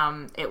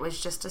 it was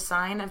just a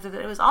sign of that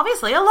it was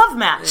obviously a love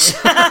match.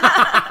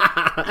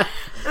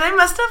 They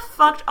must have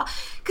fucked...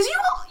 Because you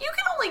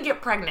can only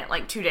get pregnant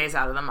like 2 days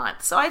out of the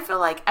month. So I feel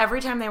like every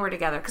time they were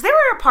together... Because they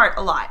were apart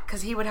a lot.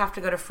 Because he would have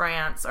to go to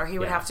France, or he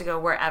would have to go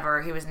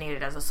wherever he was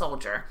needed as a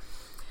soldier.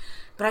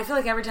 But I feel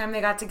like every time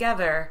they got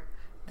together,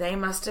 they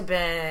must have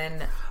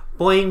been...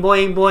 Boing,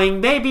 boing,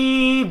 boing,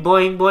 baby!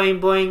 Boing,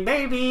 boing, boing,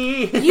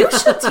 baby! You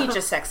should teach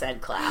a sex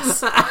ed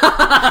class.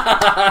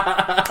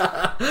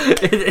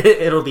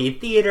 It'll be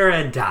theater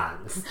and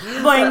dance.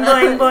 Boing,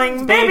 boing,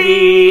 boing,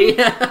 baby!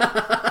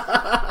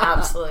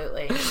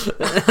 Absolutely.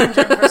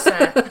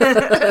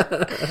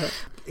 100%.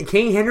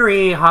 King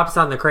Henry hops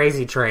on the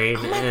crazy train.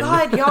 Oh my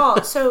god,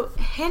 y'all. So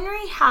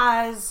Henry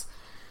has...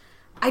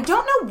 I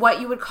don't know what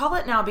you would call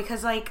it now,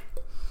 because, like,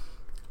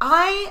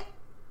 I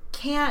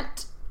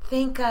can't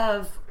think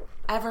of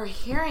ever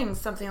hearing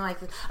something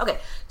like this. Okay,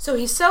 so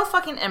he's so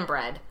fucking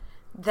inbred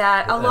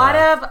that a lot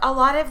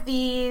of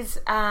these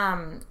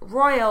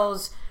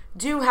royals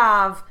do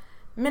have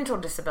mental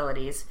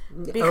disabilities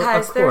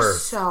because they're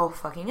so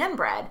fucking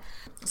inbred.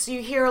 So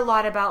you hear a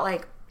lot about,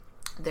 like,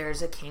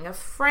 there's a king of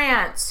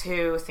France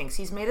who thinks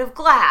he's made of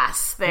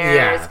glass.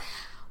 There's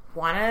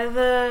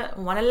Juana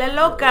la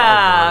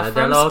Loca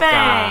from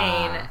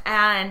Spain.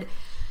 And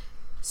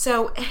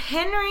so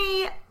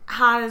Henry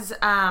has,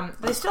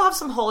 they still have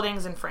some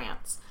holdings in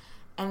France.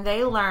 And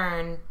they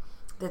learn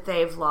that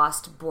they've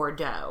lost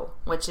Bordeaux,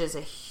 which is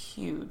a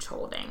huge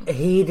holding.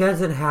 He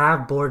doesn't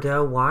have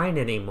Bordeaux wine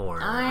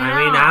anymore.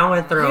 I mean, I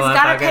would throw He's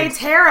got to pay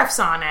tariffs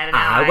on it.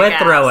 I would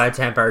throw a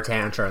temper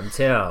tantrum,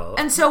 too.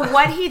 And so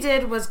what he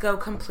did was go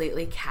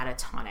completely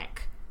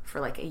catatonic for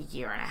like a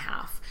year and a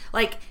half.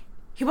 Like,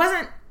 he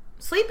wasn't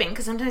sleeping,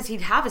 because sometimes he'd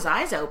have his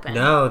eyes open.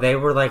 No, they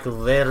were like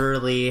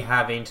literally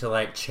having to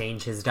like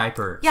change his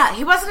diaper. Yeah,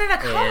 he wasn't in a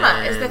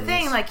coma, is the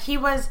thing. Like, he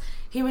was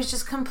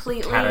just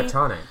completely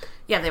catatonic.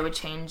 Yeah, they would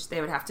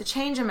have to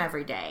change him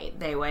every day.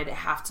 They would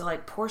have to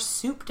like pour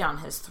soup down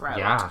his throat.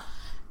 Yeah.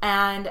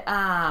 And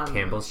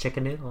Campbell's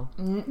chicken noodle.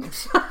 I'm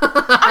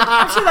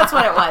sure that's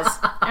what it was.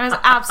 It was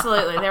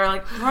absolutely. They were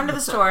like, run to the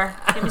store,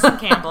 give me some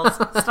Campbell's,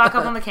 stock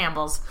up on the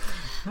Campbell's.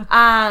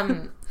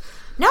 No,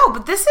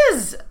 but this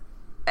is.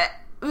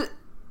 But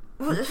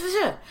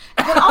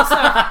also,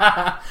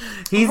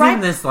 he's in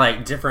this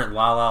like different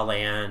La La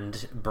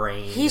Land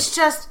brain. He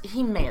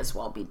may as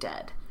well be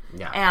dead.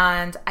 Yeah.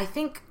 And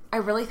I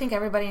really think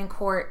everybody in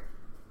court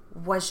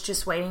was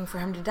just waiting for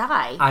him to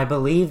die. I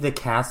believe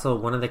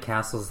one of the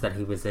castles that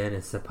he was in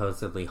is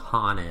supposedly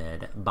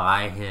haunted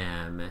by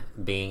him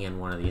being in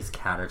one of these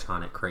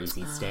catatonic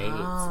crazy states.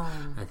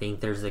 I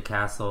think there's a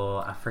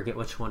castle, I forget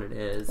which one it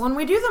is. When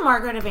we do the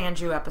Margaret of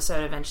Anjou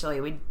episode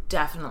eventually, we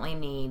definitely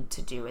need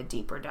to do a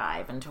deeper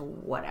dive into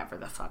whatever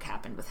the fuck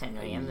happened with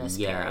Henry in this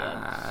period.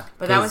 Yeah,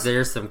 because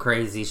there's some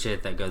crazy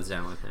shit that goes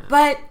down with him.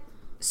 But,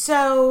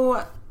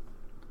 so,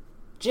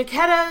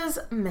 Jacquetta's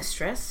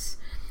mistress,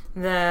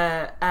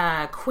 the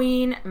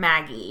Queen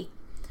Maggie,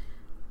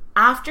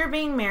 after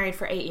being married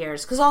for 8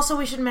 years, because also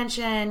we should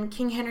mention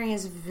King Henry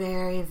is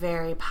very,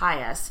 very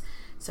pious,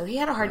 so he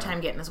had a hard time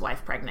getting his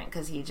wife pregnant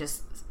because he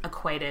just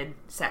equated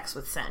sex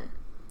with sin.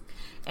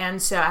 And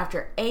so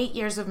after 8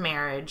 years of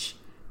marriage,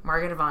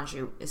 Margaret of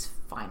Anjou is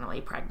finally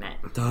pregnant.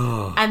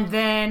 And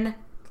then,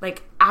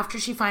 like, after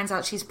she finds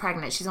out she's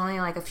pregnant, she's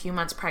only like a few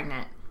months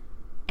pregnant,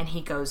 and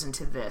he goes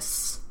into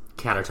this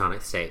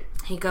catatonic state.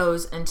 He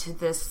goes into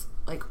this,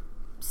 like,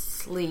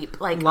 sleep,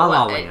 like La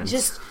La Land.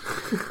 Just,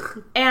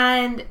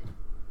 and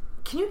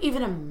can you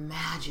even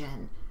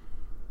imagine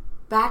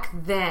back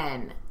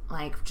then?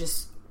 Like,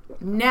 just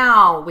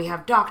now we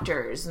have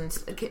doctors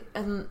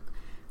and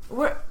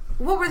what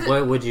were the?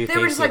 What would you? They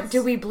were just like,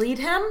 do we bleed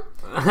him?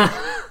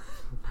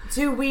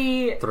 Do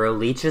we throw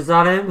leeches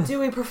on him? Do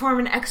we perform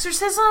an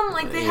exorcism?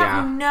 Like, they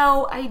have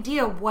no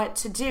idea what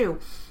to do,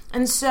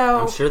 and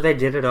so I'm sure they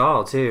did it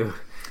all too.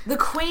 The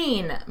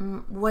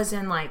Queen was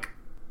in like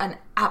an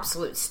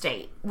absolute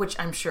state, which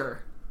I'm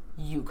sure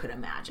you could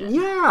imagine.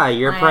 Yeah,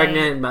 you're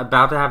pregnant,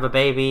 about to have a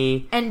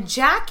baby. And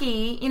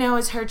Jackie,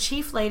 is her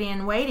chief lady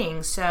in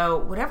waiting, so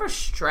whatever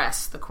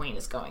stress the Queen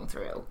is going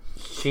through,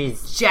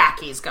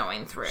 Jackie's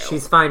going through.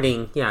 She's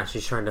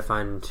trying to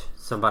find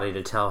somebody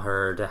to tell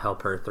her to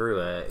help her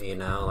through it,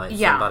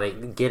 somebody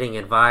getting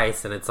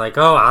advice, and it's like,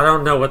 oh, I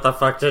don't know what the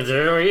fuck to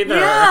do either.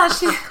 Yeah,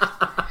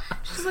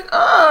 she's like,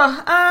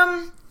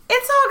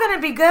 it's all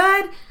gonna be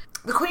good.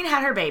 The Queen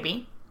had her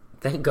baby.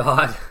 Thank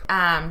God.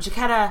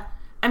 Jacquetta,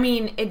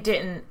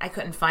 I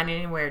couldn't find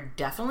anywhere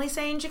definitely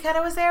saying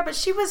Jacquetta was there, but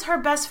she was her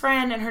best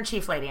friend and her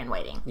chief lady in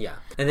waiting. Yeah.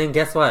 And then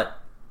guess what?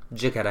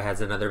 Jacquetta has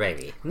another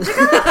baby. Luckily,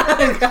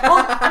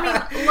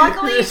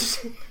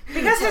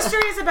 because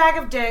history is a bag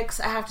of dicks,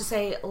 I have to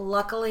say,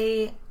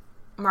 luckily,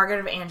 Margaret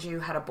of Anjou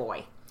had a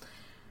boy.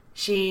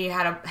 She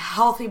had a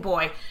healthy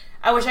boy.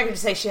 I wish I could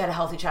just say she had a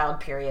healthy child,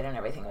 period, and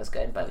everything was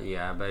good. But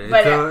yeah, but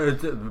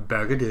it's a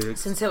bag of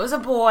dicks. Since it was a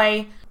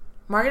boy,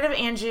 Margaret of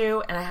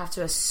Anjou, and I have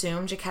to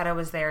assume Jacquetta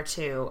was there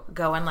too,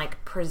 go and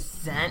like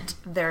present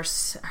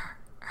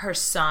her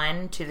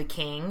son to the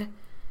king.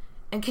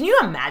 And can you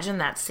imagine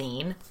that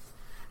scene?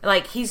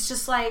 Like he's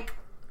just like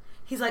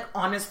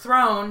on his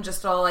throne,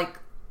 just all like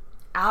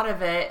out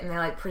of it, and they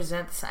like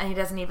present, and he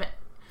doesn't even.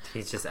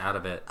 He's just out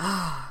of it.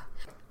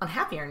 On a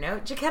happier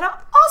note, Jacquetta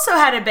also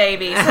had a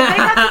baby, so they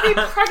got to be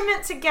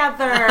pregnant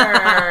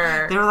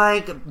together. They're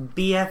like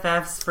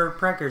BFFs for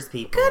preggers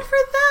people. Good for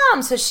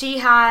them. So she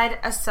had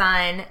a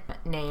son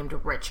named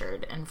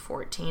Richard in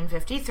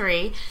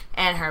 1453,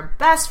 and her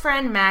best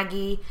friend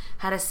Maggie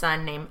had a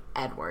son named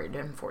Edward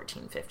in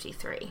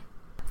 1453.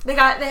 They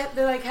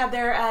like had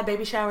their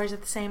baby showers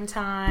at the same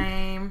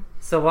time.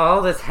 So while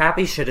all this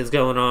happy shit is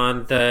going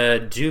on,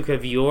 the Duke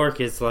of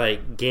York is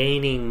like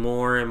gaining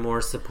more and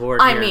more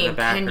support here in the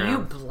background. Can you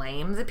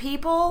blame the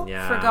people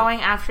for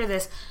going after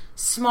this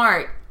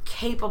smart,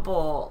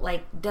 capable,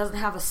 like doesn't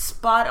have a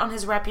spot on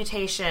his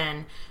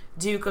reputation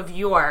Duke of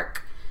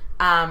York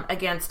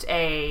against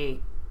a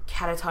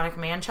catatonic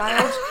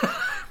man-child?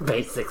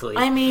 Basically.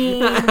 I mean...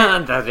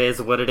 that is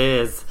what it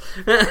is.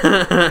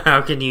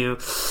 How can you...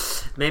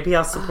 Maybe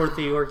I'll support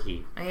the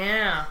Yorkie.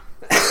 Yeah.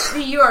 The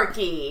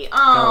Yorkie. Oh,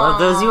 I love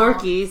those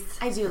Yorkies.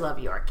 I do love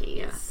Yorkies.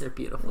 Yeah, they're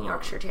beautiful.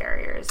 Yorkshire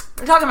Terriers.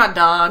 We're talking about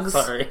dogs.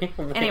 Sorry.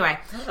 Anyway.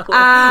 We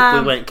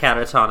went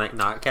catatonic,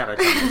 not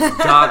catatonic.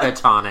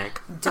 Dogatonic.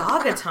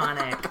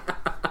 Dogatonic.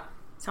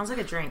 Sounds like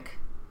a drink.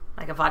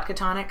 Like a vodka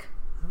tonic.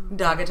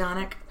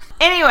 Dogatonic.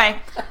 Anyway.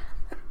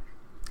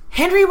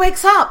 Henry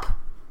wakes up.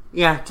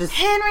 Yeah, just...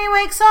 Henry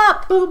wakes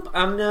up. Boop.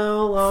 I'm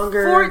no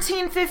longer...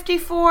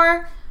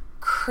 1454,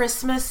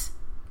 Christmas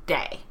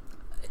Day.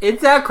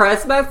 It's a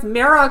Christmas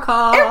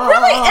miracle. It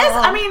really is.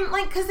 I mean,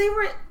 like, because they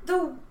were...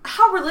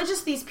 how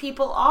religious these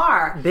people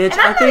are. Bitch, and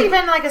I'm not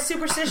even, like, a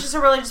superstitious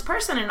or religious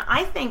person, and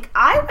I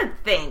would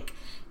think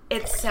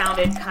it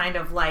sounded kind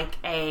of like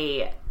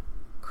a...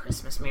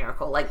 Christmas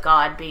miracle, like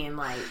God being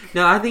like...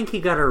 No, I think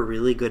he got a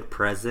really good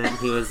present.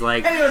 He was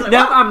like, he was like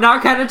nope, I'm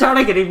not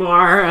catatonic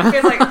anymore. He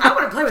was like, I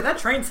want to play with that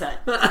train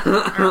set.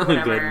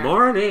 Good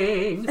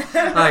morning.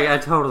 Like, I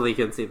totally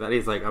can see that.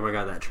 He's like, oh my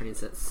god, that train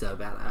set's so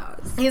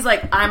badass. He's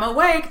like, I'm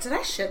awake. Did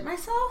I shit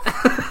myself?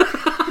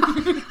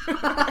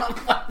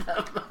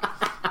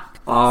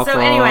 Awful. So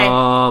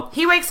anyway,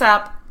 he wakes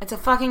up. It's a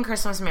fucking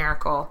Christmas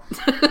miracle.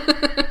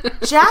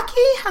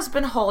 Jackie has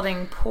been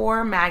holding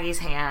poor Maggie's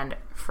hand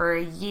for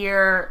a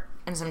year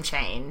and some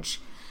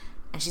change,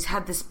 and she's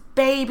had this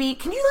baby.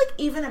 Can you like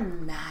even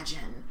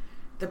imagine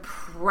the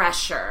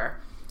pressure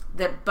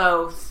that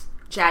both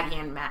Jackie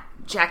and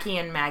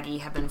Maggie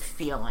have been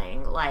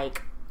feeling?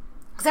 Like,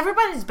 because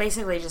everybody's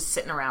basically just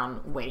sitting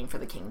around waiting for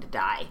the king to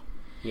die.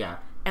 Yeah.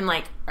 And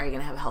like, are you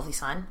gonna have a healthy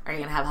son? Are you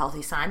gonna have a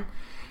healthy son?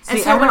 See,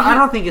 and so I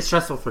don't think it's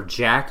stressful for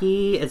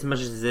Jackie as much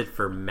as it is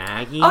for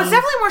Maggie. Oh, it's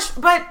definitely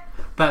more,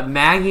 but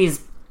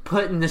Maggie's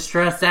putting the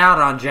stress out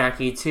on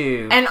Jackie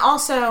too, and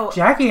also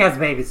Jackie has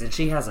babies and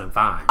she has them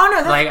fine. Oh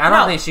no, I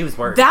don't think she was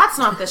worried. That's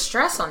not the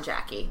stress on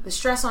Jackie. The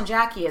stress on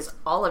Jackie is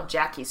all of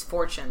Jackie's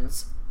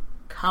fortunes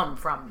come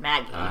from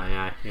Maggie.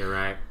 Yeah, you're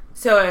right.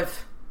 So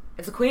if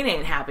the queen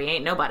ain't happy,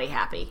 ain't nobody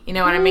happy. You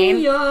know what I mean?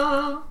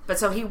 Yeah. But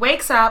so he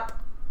wakes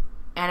up,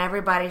 and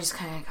everybody just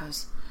kind of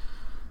goes,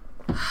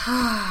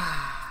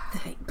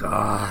 thank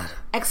God.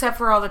 Except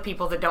for all the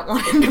people that don't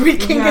want him to be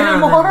king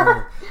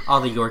anymore. All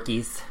the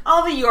Yorkies.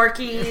 All the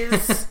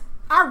Yorkies.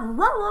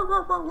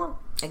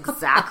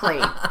 Exactly.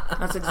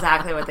 That's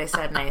exactly what they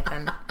said,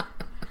 Nathan.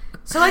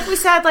 So like we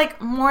said,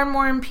 like more and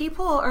more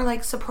people are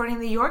like supporting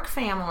the York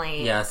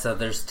family. Yeah, so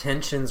there's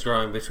tensions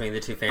growing between the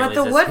two families.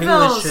 But the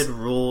Woodvilles who should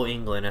rule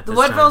England at this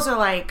time. time. The Woodvilles are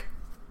like,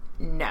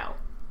 no.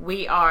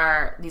 These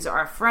are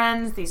our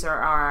friends, these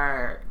are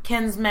our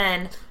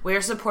kinsmen.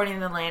 We're supporting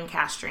the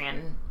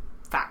Lancastrian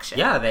faction.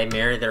 Yeah, they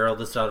married their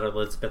oldest daughter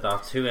Elizabeth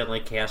off to a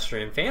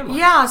Lancastrian family.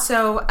 Yeah,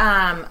 so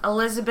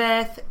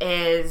Elizabeth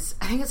is...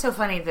 I think it's so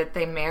funny that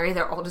they marry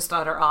their oldest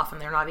daughter off and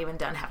they're not even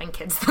done having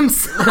kids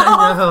themselves.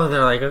 No,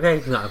 they're like, okay,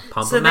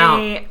 pump them out.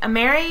 So they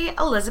marry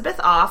Elizabeth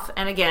off,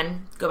 and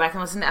again, go back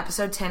and listen to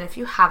episode 10 if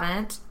you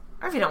haven't,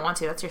 or if you don't want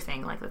to, that's your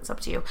thing, like, that's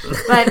up to you.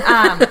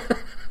 But,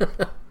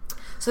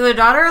 so their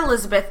daughter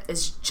Elizabeth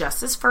is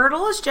just as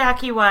fertile as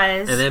Jackie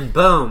was. And then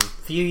boom, a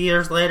few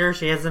years later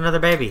she has another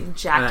baby.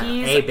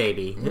 Jackie's a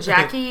baby.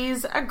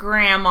 Jackie's a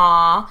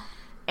grandma.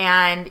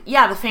 And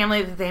yeah, the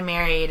family that they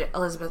married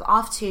Elizabeth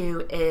off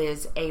to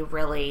is a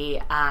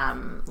really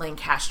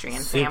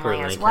Lancastrian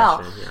family as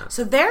well. Yeah.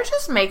 So they're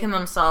just making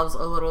themselves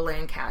a little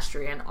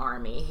Lancastrian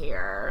army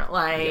here.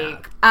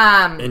 Like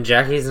and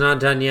Jackie's not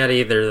done yet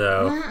either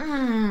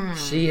though.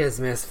 She is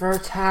Miss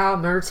Fertile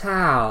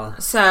Myrtle.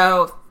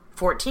 So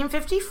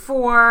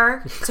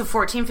 1454 to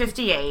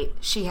 1458,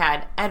 she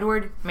had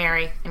Edward,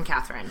 Mary, and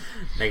Catherine.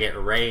 Make it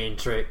rain,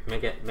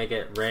 make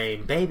it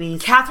rain,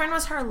 babies. Catherine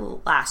was her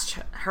last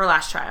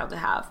child to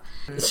have.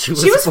 She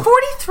was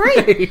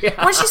 43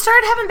 yeah. when she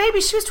started having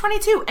babies. She was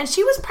 22, and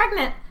she was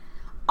pregnant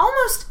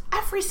almost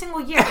every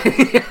single year.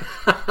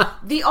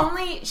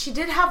 She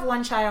did have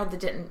one child that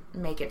didn't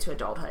make it to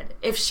adulthood.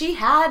 If she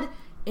had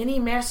any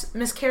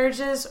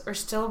miscarriages or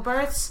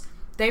stillbirths,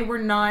 they were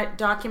not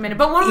documented.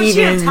 But when would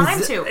she have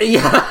time to?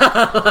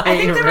 Yeah.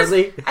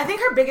 I think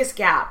her biggest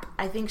gap,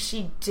 I think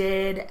she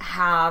did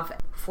have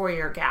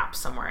 4-year gap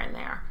somewhere in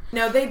there.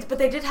 No, they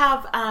did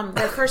have,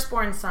 their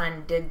firstborn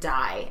son did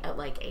die at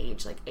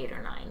age 8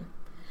 or 9.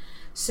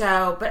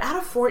 So, but out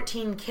of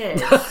 14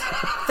 kids,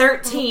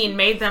 13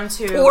 made them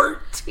to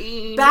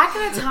 14. Back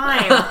in a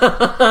time,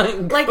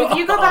 if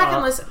you go back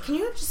and listen, can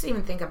you just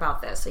even think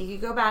about this? So you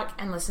go back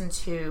and listen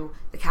to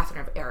the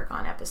Catherine of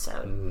Aragon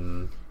episode,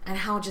 and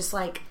how just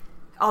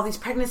all these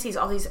pregnancies,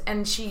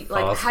 and she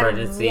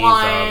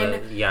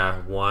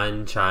had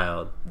one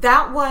child.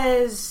 That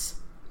was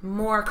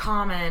more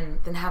common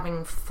than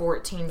having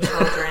 14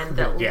 children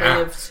that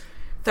lived.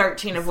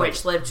 13 of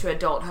which lived to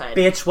adulthood.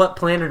 Bitch, what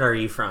planet are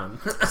you from?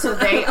 So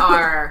there's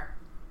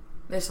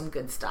some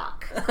good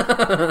stock.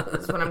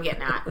 That's what I'm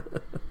getting at.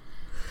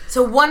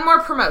 So one more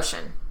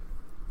promotion.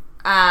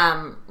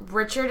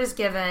 Richard is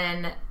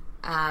given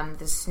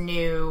this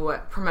new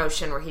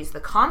promotion where he's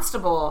the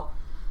constable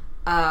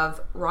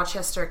of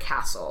Rochester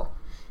Castle.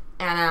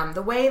 And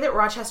the way that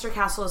Rochester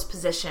Castle is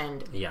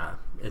positioned... Yeah.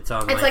 It's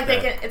on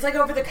it's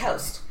over the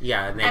coast.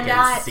 Yeah, and they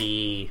can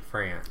see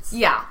France.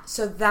 Yeah,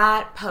 so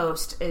that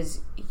post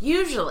is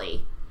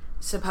usually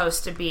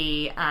supposed to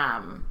be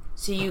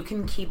so you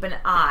can keep an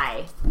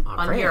eye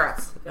on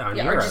Europe. Or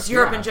just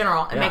Europe in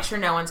general, and make sure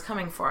no one's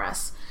coming for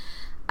us.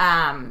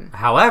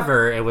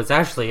 However, it was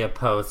actually a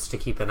post to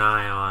keep an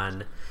eye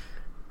on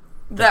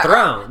the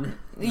throne.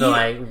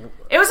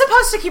 It was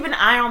supposed to keep an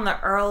eye on the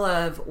Earl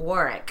of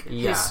Warwick,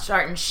 who's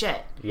starting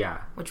shit. Yeah.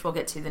 Which we'll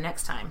get to the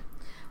next time.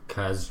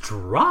 'Cause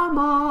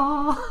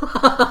drama.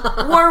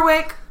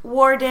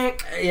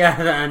 Wardick.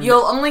 Yeah.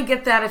 You'll only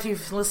get that if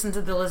you've listened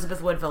to the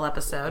Elizabeth Woodville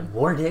episode.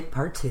 Wardick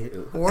Part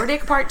 2.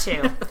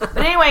 But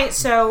anyway,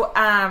 so,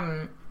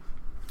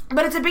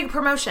 but it's a big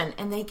promotion,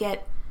 and they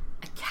get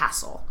a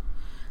castle.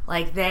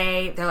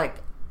 They're like,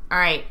 all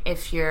right,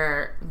 if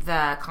you're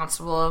the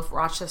constable of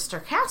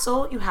Rochester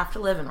Castle, you have to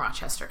live in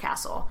Rochester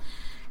Castle.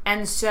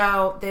 And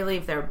so they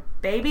leave their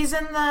babies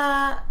in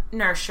the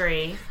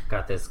nursery.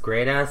 Got this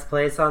great-ass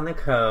place on the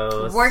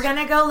coast. We're going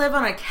to go live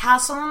on a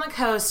castle on the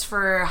coast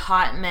for a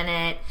hot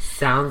minute.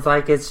 Sounds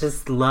like it's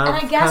just love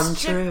come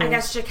true. I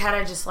guess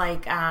Jacquetta just,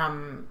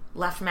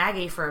 left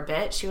Maggie for a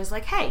bit. She was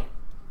like, hey,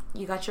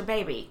 you got your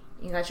baby.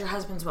 You got your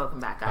husband's woken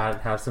back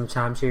up. Have some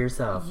time to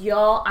yourself.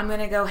 Y'all, I'm going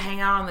to go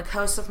hang out on the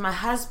coast with my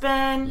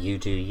husband. You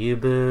do you,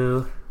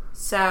 boo.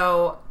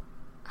 So...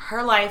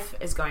 her life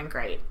is going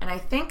great. And I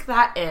think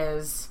that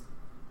is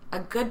a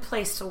good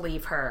place to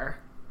leave her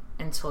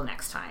until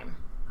next time.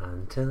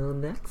 Until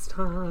next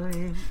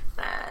time.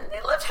 And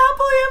they lived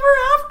happily ever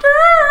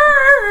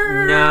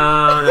after.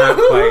 No, not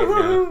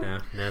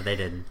quite. No, they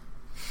didn't.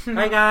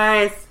 Bye,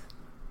 guys.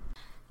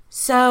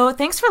 So,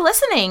 thanks for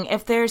listening.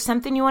 If there's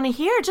something you want to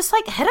hear, just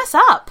hit us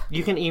up.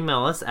 You can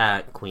email us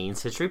at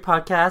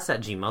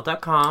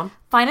queenshistorypodcast@gmail.com.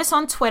 Find us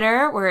on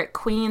Twitter. We're at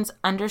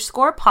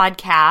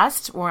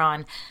queens_podcast. We're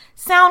on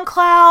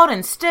SoundCloud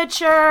and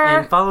Stitcher.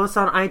 And follow us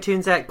on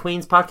iTunes at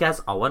Queens Podcast,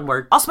 all one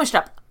word. All smushed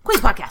up.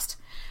 Queens Podcast.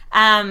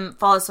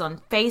 Follow us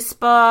on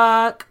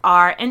Facebook.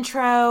 Our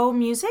intro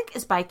music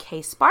is by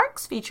K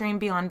Sparks, featuring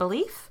Beyond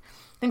Belief.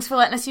 Thanks for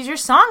letting us use your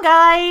song,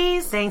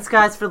 guys. Thanks,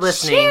 guys, for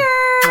listening.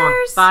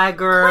 Cheers. Bye,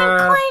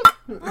 girl. Clink,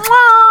 clink.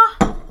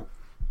 Mwah.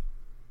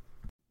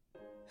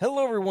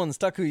 Hello, everyone.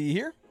 Stakuyi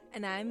here.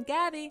 And I'm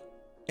Gabby.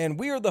 And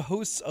we are the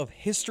hosts of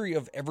History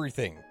of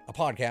Everything, a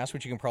podcast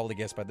which you can probably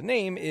guess by the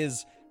name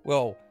is,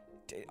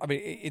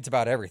 it's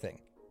about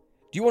everything.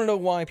 Do you want to know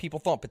why people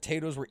thought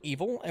potatoes were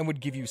evil and would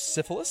give you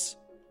syphilis?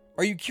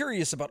 Are you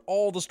curious about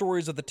all the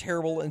stories of the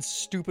terrible and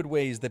stupid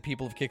ways that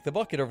people have kicked the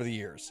bucket over the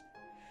years?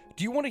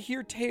 Do you want to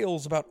hear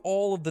tales about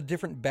all of the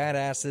different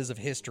badasses of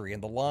history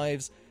and the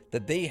lives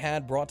that they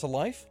had brought to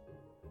life?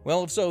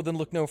 Well, if so, then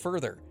look no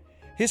further.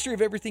 History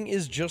of Everything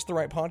is just the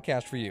right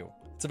podcast for you.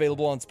 It's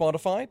available on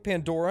Spotify,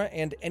 Pandora,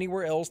 and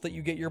anywhere else that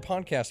you get your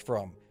podcast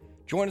from.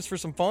 Join us for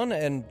some fun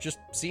and just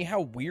see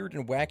how weird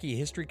and wacky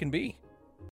history can be.